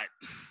not.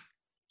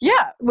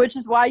 Yeah, which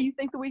is why you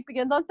think the week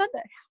begins on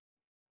Sunday.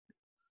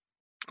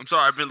 I'm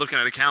sorry. I've been looking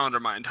at a calendar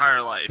my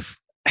entire life.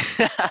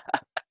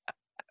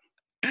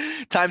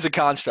 Time's a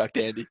construct,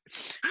 Andy.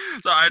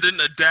 So I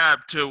didn't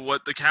adapt to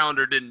what the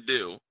calendar didn't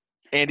do.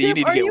 Andy, you Coop,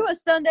 need to are get you a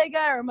Sunday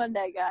guy or a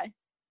Monday guy?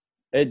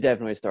 It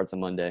definitely starts on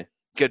Monday.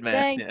 good man.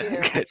 Thank Yeah, you.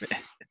 good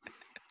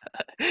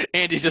man.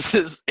 Andy's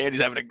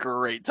having a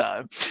great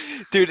time,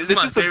 dude. This This is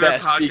my is the favorite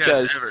best podcast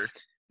because ever.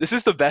 this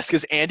is the best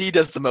because Andy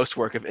does the most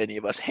work of any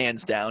of us,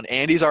 hands down.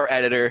 Andy's our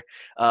editor.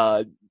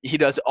 He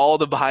does all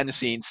the behind the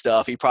scenes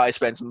stuff. He probably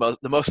spends the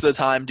most of the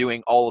time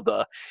doing all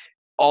the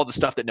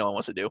stuff that no one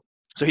wants to do.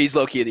 So he's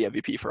low key the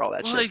MVP for all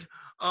that shit. Like,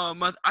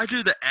 I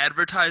do the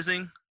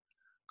advertising.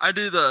 I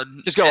do the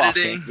Just go off,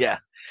 editing. King. Yeah.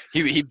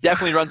 He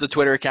definitely runs the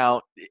Twitter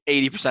account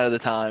 80% of the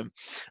time.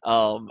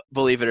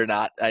 Believe it or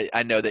not,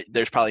 I know that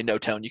there's probably no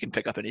tone you can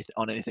pick up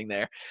on anything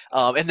there.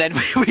 And then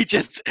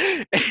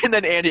and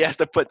then Andy has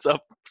to put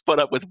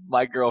up with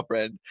my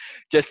girlfriend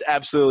just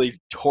absolutely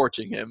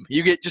torching him.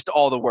 You get just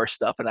all the worst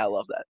stuff, and I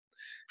love that.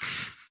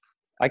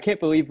 I can't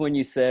believe when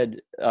you said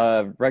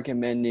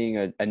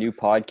recommending a new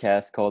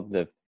podcast called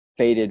The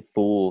Faded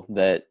Fool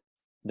that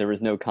there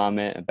was no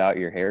comment about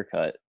your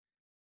haircut.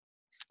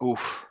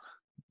 Oof.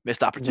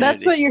 Missed opportunity.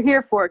 That's what you're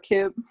here for,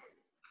 Coop.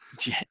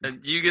 Yeah.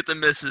 And you get the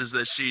misses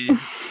that she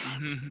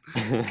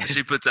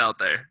puts out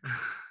there.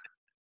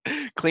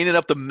 Cleaning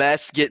up the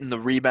mess, getting the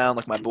rebound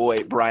like my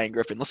boy Brian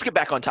Griffin. Let's get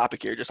back on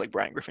topic here, just like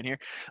Brian Griffin here.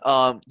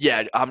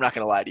 Yeah, I'm not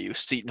gonna lie to you.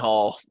 Seton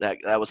Hall, that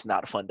was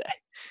not a fun day.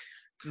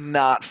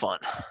 Not fun,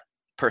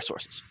 per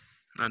sources.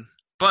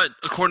 But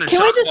according to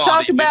Can we shot just talk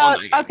quality, we won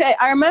about? that game. Okay,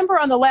 I remember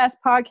on the last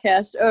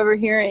podcast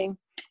overhearing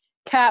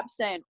Cap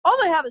saying, "All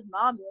they have is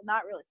mommy. I'm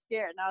not really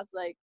scared." And I was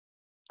like,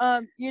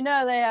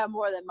 they have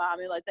more than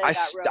mommy. Like they got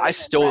Rogan I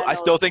still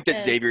Reynolds think that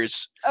and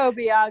Xavier's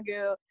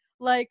Obiagu.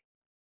 Like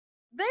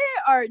they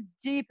are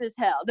deep as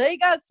hell. They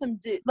got some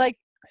like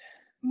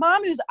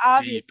Mamu's Deep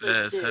obviously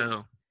as deep,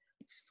 hell.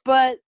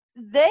 but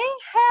they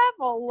have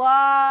a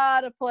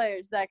lot of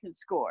players that can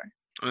score.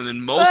 And then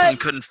Molson But-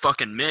 couldn't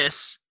fucking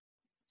miss.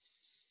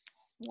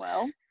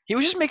 Well, he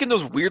was just making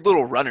those weird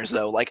little runners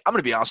though. Like I'm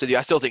gonna be honest with you,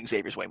 I still think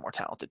Xavier's way more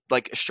talented.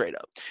 Like straight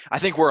up, I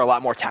think we're a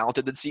lot more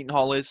talented than Seton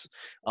Hall is.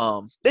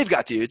 They've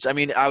got dudes. I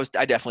mean, I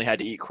definitely had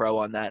to eat crow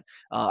on that.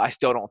 I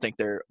still don't think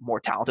they're more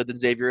talented than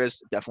Xavier is.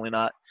 Definitely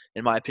not,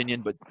 in my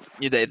opinion. But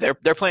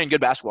they're playing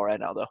good basketball right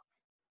now though.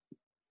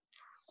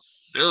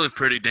 They looked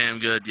pretty damn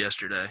good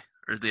yesterday.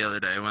 or the other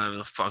day, whenever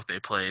the fuck they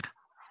played.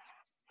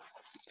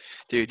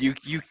 Dude, you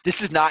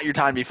this is not your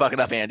time to be fucking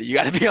up, Andy. You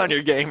got to be on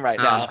your game right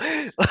now.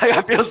 Like,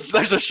 I feel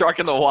there's a shark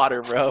in the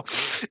water, bro.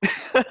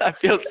 I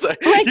feel so.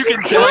 Like, you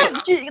can tell.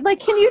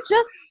 can you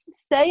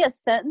just say a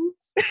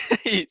sentence?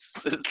 He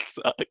sucks.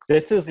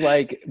 This is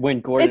like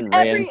when Gordon It's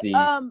every, Ramsay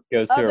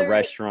goes to a other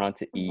restaurant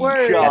to eat.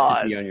 word. You have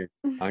God. to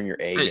be on your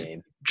A Hey.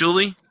 game.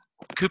 Julie,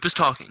 Coop is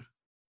talking.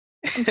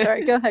 I'm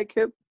sorry. Go ahead,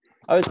 Coop.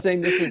 I was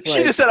saying this is She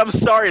like just said, "I'm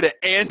sorry"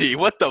 to Andy.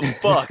 What the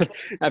fuck?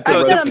 after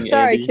I said I'm roasting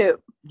sorry, Andy.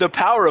 Coop. The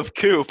power of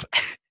Coop.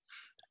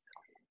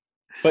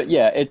 But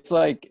yeah, it's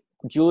like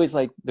Julie's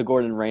like the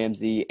Gordon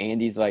Ramsay,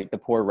 Andy's like the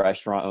poor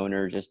restaurant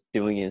owner just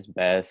doing his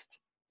best.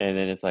 And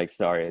then it's like,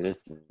 sorry,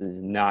 this is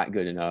not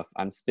good enough.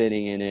 I'm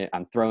spitting in it.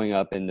 I'm throwing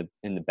up in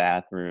the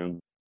bathroom.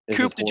 This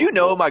Coop, is did you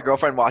know horrible. my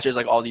girlfriend watches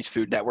like all these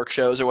Food Network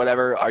shows or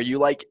whatever? Are you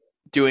like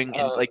doing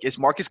like is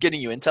Marcus getting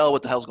you intel?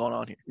 What the hell's going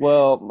on here?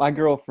 Well, my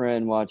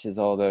girlfriend watches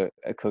all the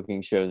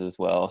cooking shows as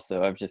well,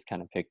 so I've just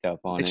kind of picked up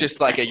on It's it.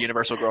 just like a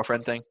universal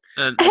girlfriend thing.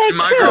 And Hey,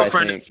 my Coop.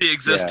 girlfriend, I if think, she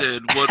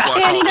existed, would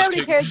watch Andy, all this.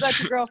 nobody cares about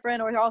your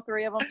girlfriend or all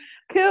three of them.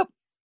 Coop,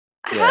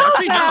 Yeah. how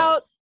Actually, no.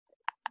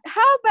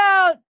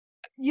 about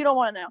you don't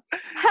want to know.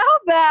 How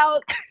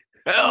about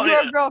Hell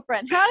your yeah.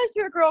 girlfriend? How does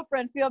your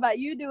girlfriend feel about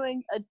you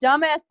doing a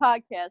dumbass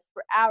podcast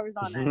for hours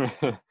on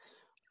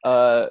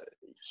end?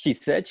 She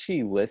said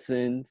she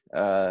listened.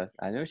 I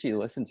know she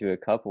listened to a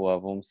couple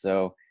of them,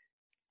 so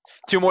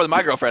Two more than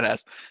my girlfriend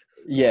has.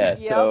 yeah.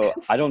 Yep. So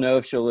I don't know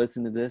if she'll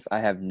listen to this. I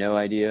have no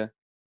idea.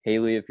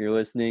 Haley, if you're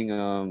listening,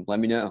 let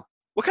me know.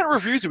 What kind of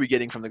reviews are we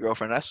getting from the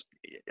girlfriend?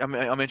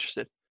 I'm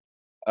interested.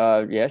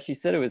 Yeah, she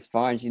said it was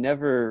fine. She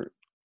never.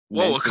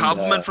 Whoa, a mentioned,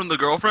 compliment from the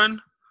girlfriend?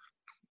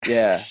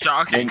 Yeah.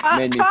 Shocking.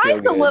 Made me feel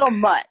Fine's a good. little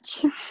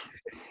much.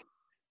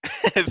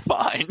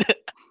 Fine.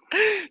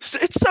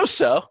 It's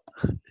so.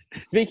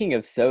 Speaking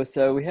of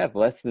so-so, we have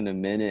less than a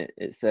minute.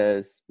 It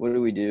says, what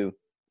do we do?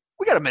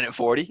 We got a minute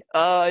 40.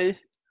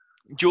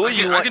 Julie,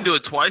 I can do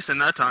it twice in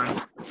that time.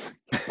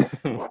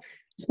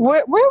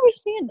 Where are we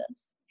seeing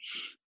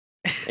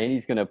this?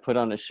 Andy's going to put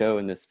on a show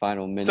in this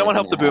final minute. Someone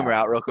and help the a boomer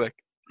half. out real quick.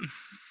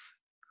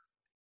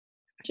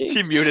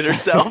 She muted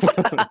herself.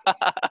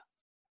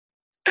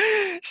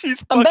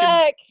 I'm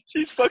back.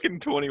 She's fucking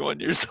 21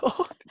 years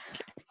old.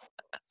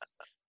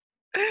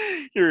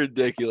 You're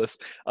ridiculous.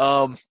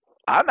 I'm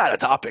out of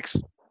topics.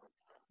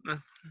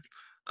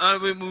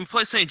 We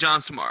play St.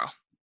 John's tomorrow.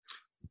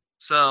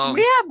 So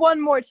We have one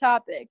more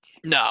topic.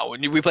 No,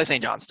 we play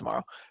St. John's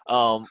tomorrow. We're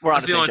on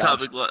that's to the only St.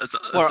 John's.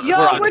 topic. We're Yo,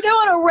 on we're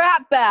doing a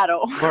rap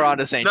battle. We're on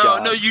to St. No,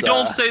 John's. no, you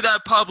don't say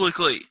that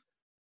publicly.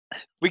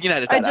 We can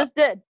edit I that just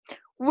did.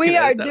 We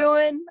Yeah, are that-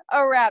 doing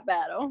a rap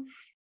battle.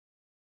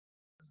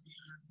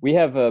 We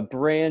have a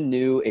brand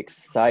new,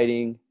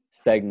 exciting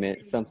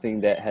segment, something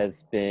that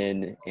has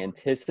been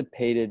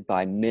anticipated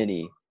by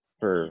many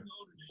for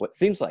what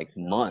seems like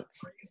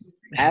months.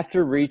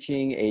 After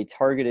reaching a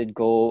targeted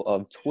goal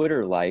of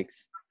Twitter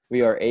likes,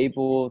 we are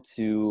able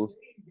to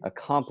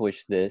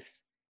accomplish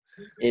this.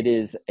 It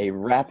is a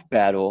rap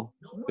battle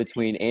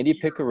between Andy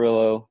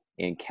Piccirillo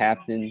and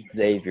Captain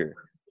Xavier.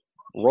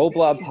 Roll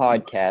Blob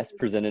Podcast,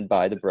 presented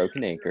by The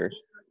Broken Anchor.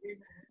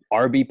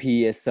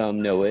 RBP, as some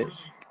know it,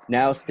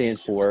 now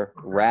stands for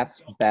Rap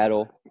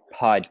Battle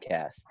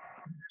Podcast.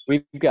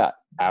 We've got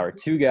our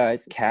two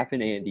guys, Cap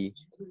and Andy,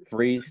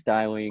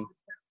 freestyling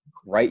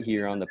right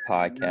here on the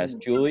podcast.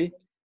 Julie,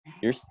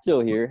 you're still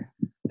here.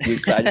 You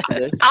excited for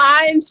this?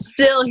 I'm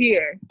still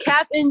here.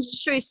 Cap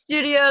Industry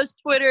Studios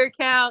Twitter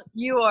account.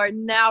 You are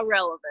now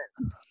relevant.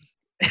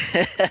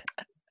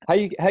 How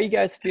you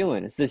guys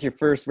feeling? Is this your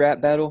first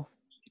rap battle?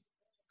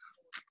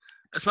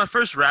 It's my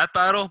first rap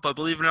battle, but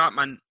believe it or not,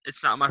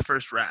 it's not my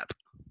first rap.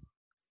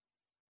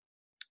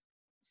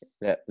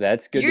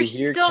 That's good You're to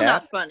hear. still Cap.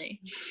 not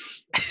funny.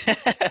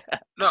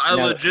 No, I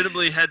No.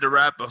 legitimately had to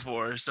rap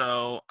before,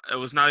 so it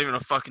was not even a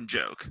fucking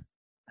joke.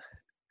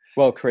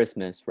 Well,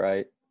 Christmas,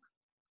 right?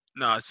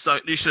 No,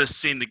 you should have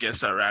seen the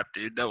gifts I rapped,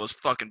 dude. That was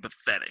fucking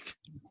pathetic.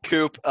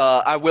 Coop,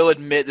 I will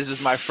admit this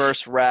is my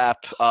first rap.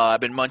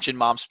 I've been munching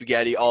mom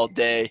spaghetti all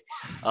day.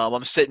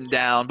 I'm sitting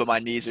down, but my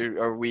knees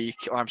are weak.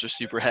 Arms are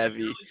super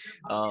heavy.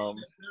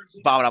 Bombing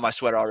on my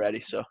sweater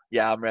already. So,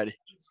 yeah, I'm ready.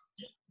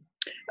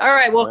 All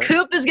right. Well, All right.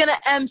 Coop is going to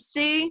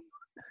MC.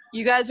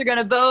 You guys are going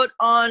to vote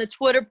on a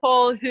Twitter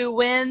poll who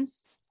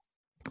wins.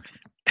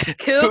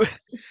 Coop,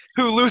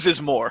 Who loses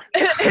more?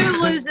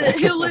 who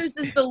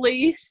loses the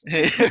least.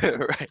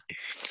 Right.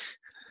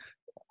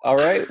 All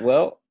right.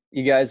 Well,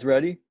 you guys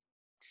ready?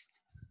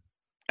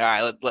 All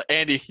right,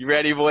 Andy, you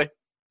ready, boy?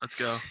 Let's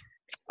go.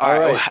 All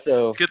right.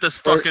 So Let's get this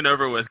fucking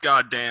over with.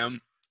 God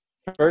damn.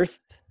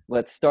 first,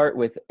 let's start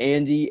with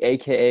Andy,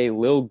 aka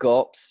Lil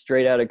Gulp,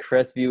 straight out of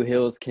Crestview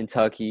Hills,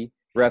 Kentucky,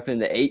 repping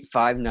the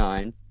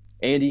 859.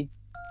 Andy,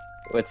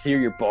 let's hear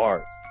your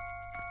bars.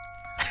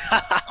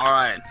 All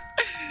right.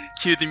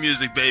 Cue the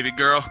music, baby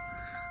girl.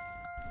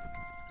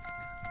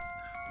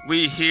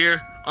 We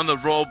here on the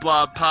Roll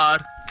Blob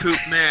Pod. Coop,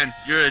 man,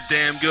 you're a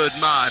damn good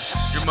mod.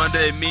 Your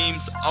Monday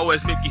memes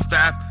always make me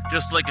fap,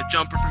 just like a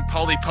jumper from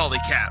Polly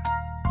Polycap.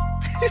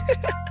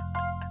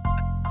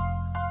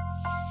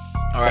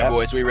 All right,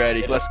 boys, we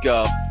ready? Let's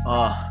go.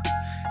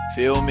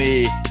 Feel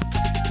me.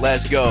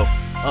 Let's go.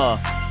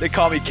 They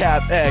call me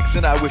Cap X,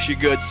 and I wish you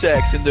good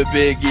sex in the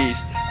Big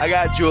East. I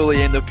got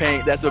Julie in the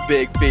paint, that's a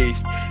big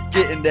feast.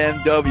 Getting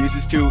them W's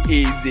is too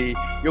easy.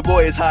 Your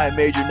boy is high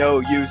major,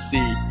 no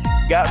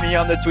UC. Got me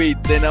on the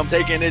tweets, and I'm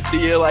taking it to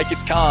you like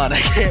it's con.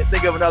 I can't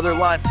think of another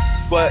line,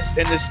 but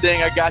in this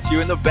thing, I got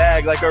you in the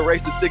bag like a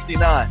race to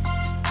 69.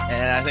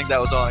 And I think that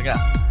was all I got.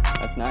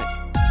 That's nice.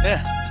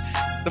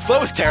 Yeah. The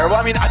flow was terrible.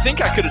 I mean, I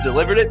think I could have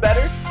delivered it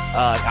better,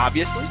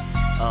 obviously.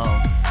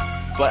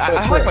 But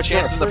I like my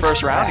chances in the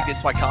first round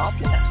against my comp.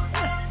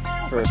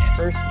 Yeah. For a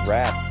first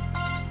rap.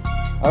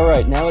 All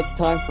right, now it's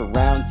time for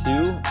round 2.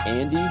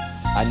 Andy,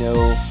 I know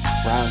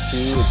round 2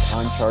 is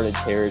uncharted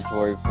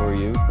territory for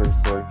you for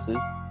sources,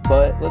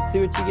 but let's see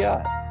what you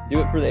got. Do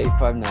it for the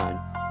 859.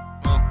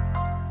 Well,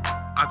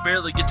 I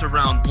barely get to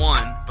round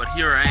 1, but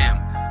here I am.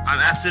 I'm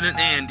abstinent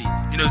Andy.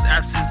 He knows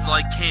abstinence is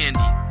like candy.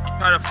 You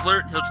try to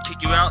flirt, he'll just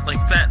kick you out like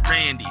Fat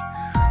Randy.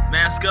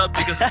 Mask up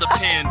because it's a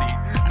pandy.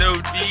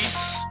 No D,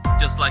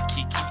 just like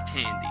Kiki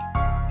Tandy.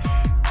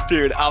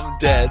 Dude, I'm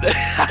dead.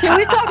 Can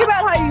we talk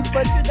about how you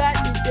butchered that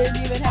and you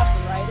didn't even have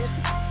to write it?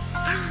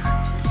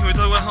 Can we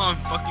talk about how I'm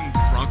fucking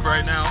drunk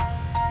right now?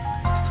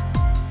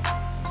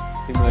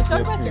 Too much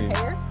Talk about your opinion.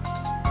 hair.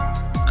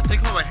 I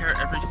think about my hair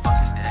every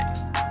fucking day.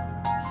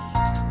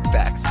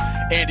 Facts.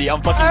 Andy,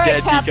 I'm fucking All right,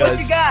 dead Cap, because what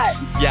you got?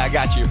 yeah, I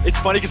got you. It's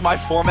funny because my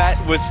format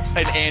was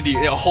an Andy.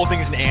 The whole thing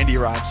is an Andy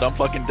rhyme, so I'm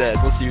fucking dead.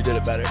 We'll see who did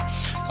it better.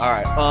 All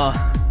right,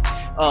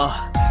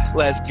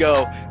 let's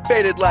go.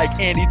 Faded like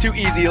Andy, too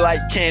easy like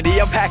candy.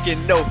 I'm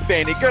packing no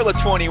fanny. Girl, a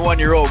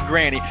 21-year-old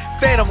granny.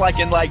 Phantom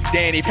liking like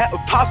Danny.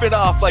 Popping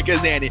off like a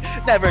Zandy.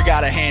 Never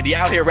got a handy.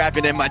 Out here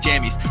rapping in my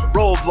jammies.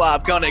 Roll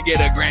blob, gonna get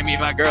a Grammy.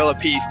 My girl a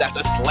piece, that's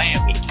a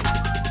slammy.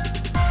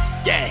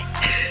 Yang.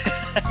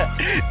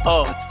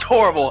 Oh, it's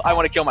horrible. I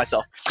want to kill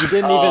myself. You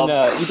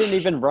didn't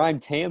even rhyme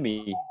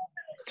Tammy.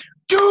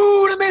 Dude,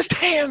 I missed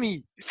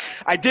Tammy.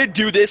 I did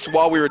do this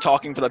while we were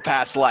talking for the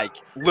past, like,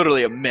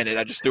 literally a minute.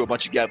 I just threw a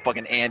bunch of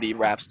fucking Andy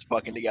raps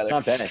fucking together.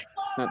 It's not bad. It's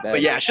not bad.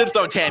 But yeah, I should have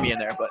thrown Tammy in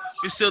there, but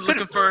We still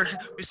looking for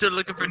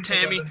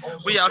Tammy.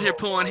 We out here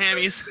pulling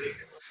hammies.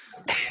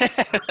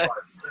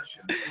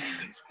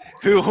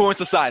 who wants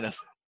to sign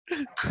us?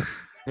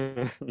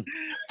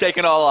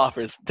 Taking all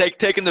offers.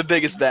 Taking the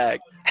biggest bag.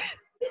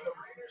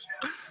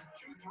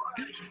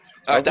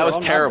 All right, that was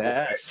Overall,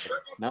 terrible.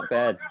 Not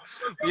bad.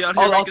 We out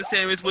here Hold on. making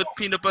sandwiches with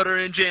peanut butter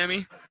and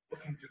jammy.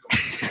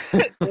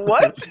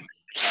 What?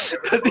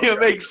 Doesn't even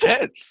make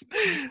sense.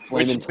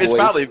 Which Flaming is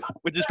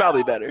toys.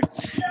 probably better.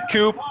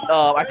 Coop,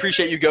 I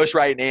appreciate you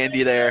ghostwriting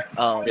Andy there.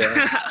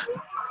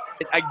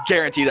 I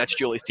guarantee that's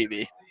Julie's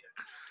TV.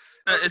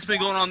 It's been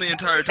going on the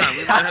entire time.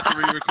 We might have to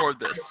re-record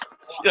this.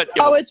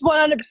 Oh, it's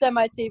 100%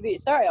 my TV.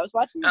 Sorry, I was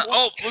watching.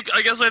 Look,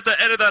 I guess we have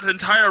to edit that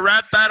entire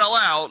rap battle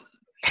out.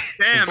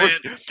 Damn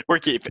it. We're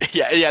keeping.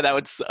 Yeah, that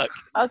would suck.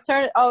 I'll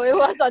turn it. Oh, it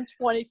was on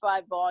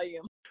 25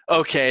 volume.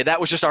 Okay, that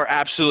was just our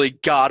absolutely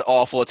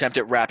god-awful attempt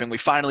at rapping. We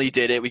finally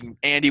did it. We can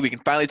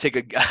finally take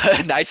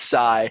a nice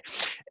sigh.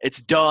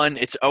 It's done.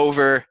 It's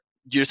over.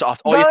 You just all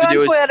you have to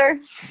do Twitter.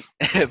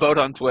 is vote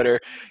on Twitter.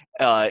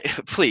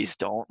 Please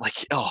don't. Like,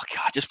 oh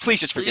god, please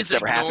just forget Please it's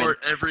ever happened. ignore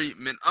every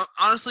minute.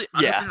 Honestly,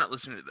 I Yeah. hope you're not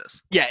listening to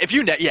this. Yeah, if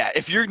you're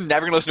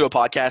never gonna listen to a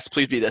podcast,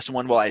 please be this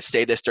one while I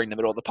say this during the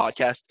middle of the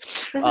podcast.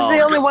 This is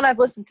the only one I've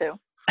listened to.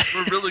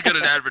 We're really good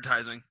at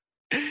advertising.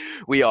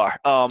 We are.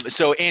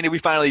 So Andy, we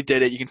finally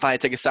did it. You can finally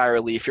take a sigh of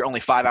relief. You're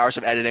only 5 hours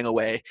of editing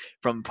away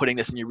from putting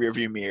this in your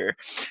rearview mirror.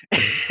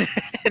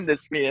 And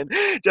this being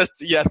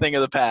just a thing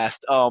of the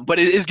past. But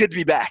it is good to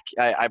be back.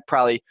 I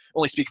probably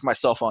only speak for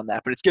myself on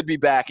that, but it's good to be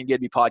back and good to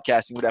be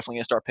podcasting. We're definitely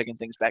gonna start picking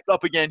things back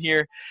up again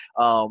here.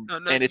 No,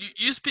 and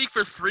you speak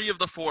for 3 of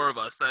the 4 of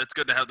us that it's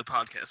good to have the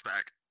podcast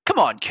back. come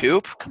on,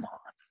 Coop. Come on.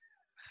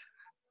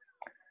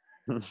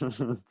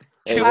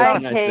 Hey, I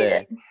what can I hate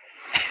say?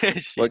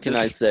 it. What can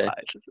I say?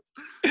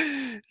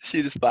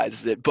 She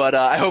despises it. But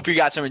I hope you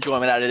got some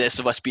enjoyment out of this,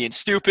 of us being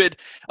stupid.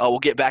 We'll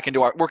get back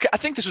into our work. I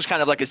think this was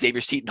kind of like a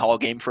Xavier Seton Hall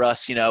game for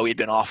us. We had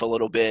been off a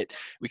little bit.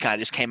 We kind of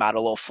just came out a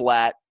little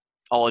flat.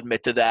 I'll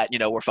admit to that.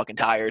 We're fucking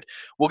tired.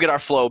 We'll get our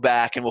flow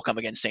back, and we'll come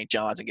against St.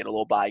 John's and get a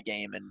little bye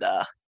game and,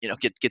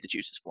 get the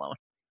juices flowing.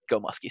 Go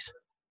Muskies.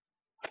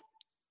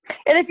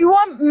 And if you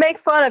want to make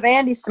fun of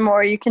Andy some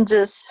more, you can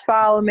just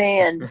follow me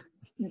and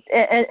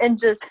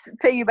just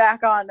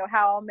piggyback on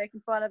how I'm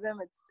making fun of him.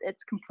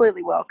 It's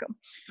completely welcome.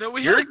 No,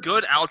 we had a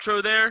good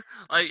outro there.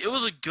 Like, it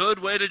was a good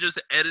way to just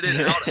edit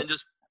it out and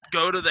just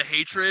go to the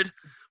hatred.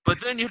 But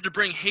then you have to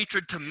bring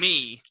hatred to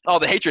me. Oh,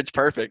 the hatred's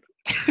perfect.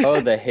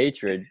 Oh, the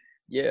hatred.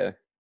 Yeah.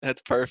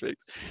 That's perfect.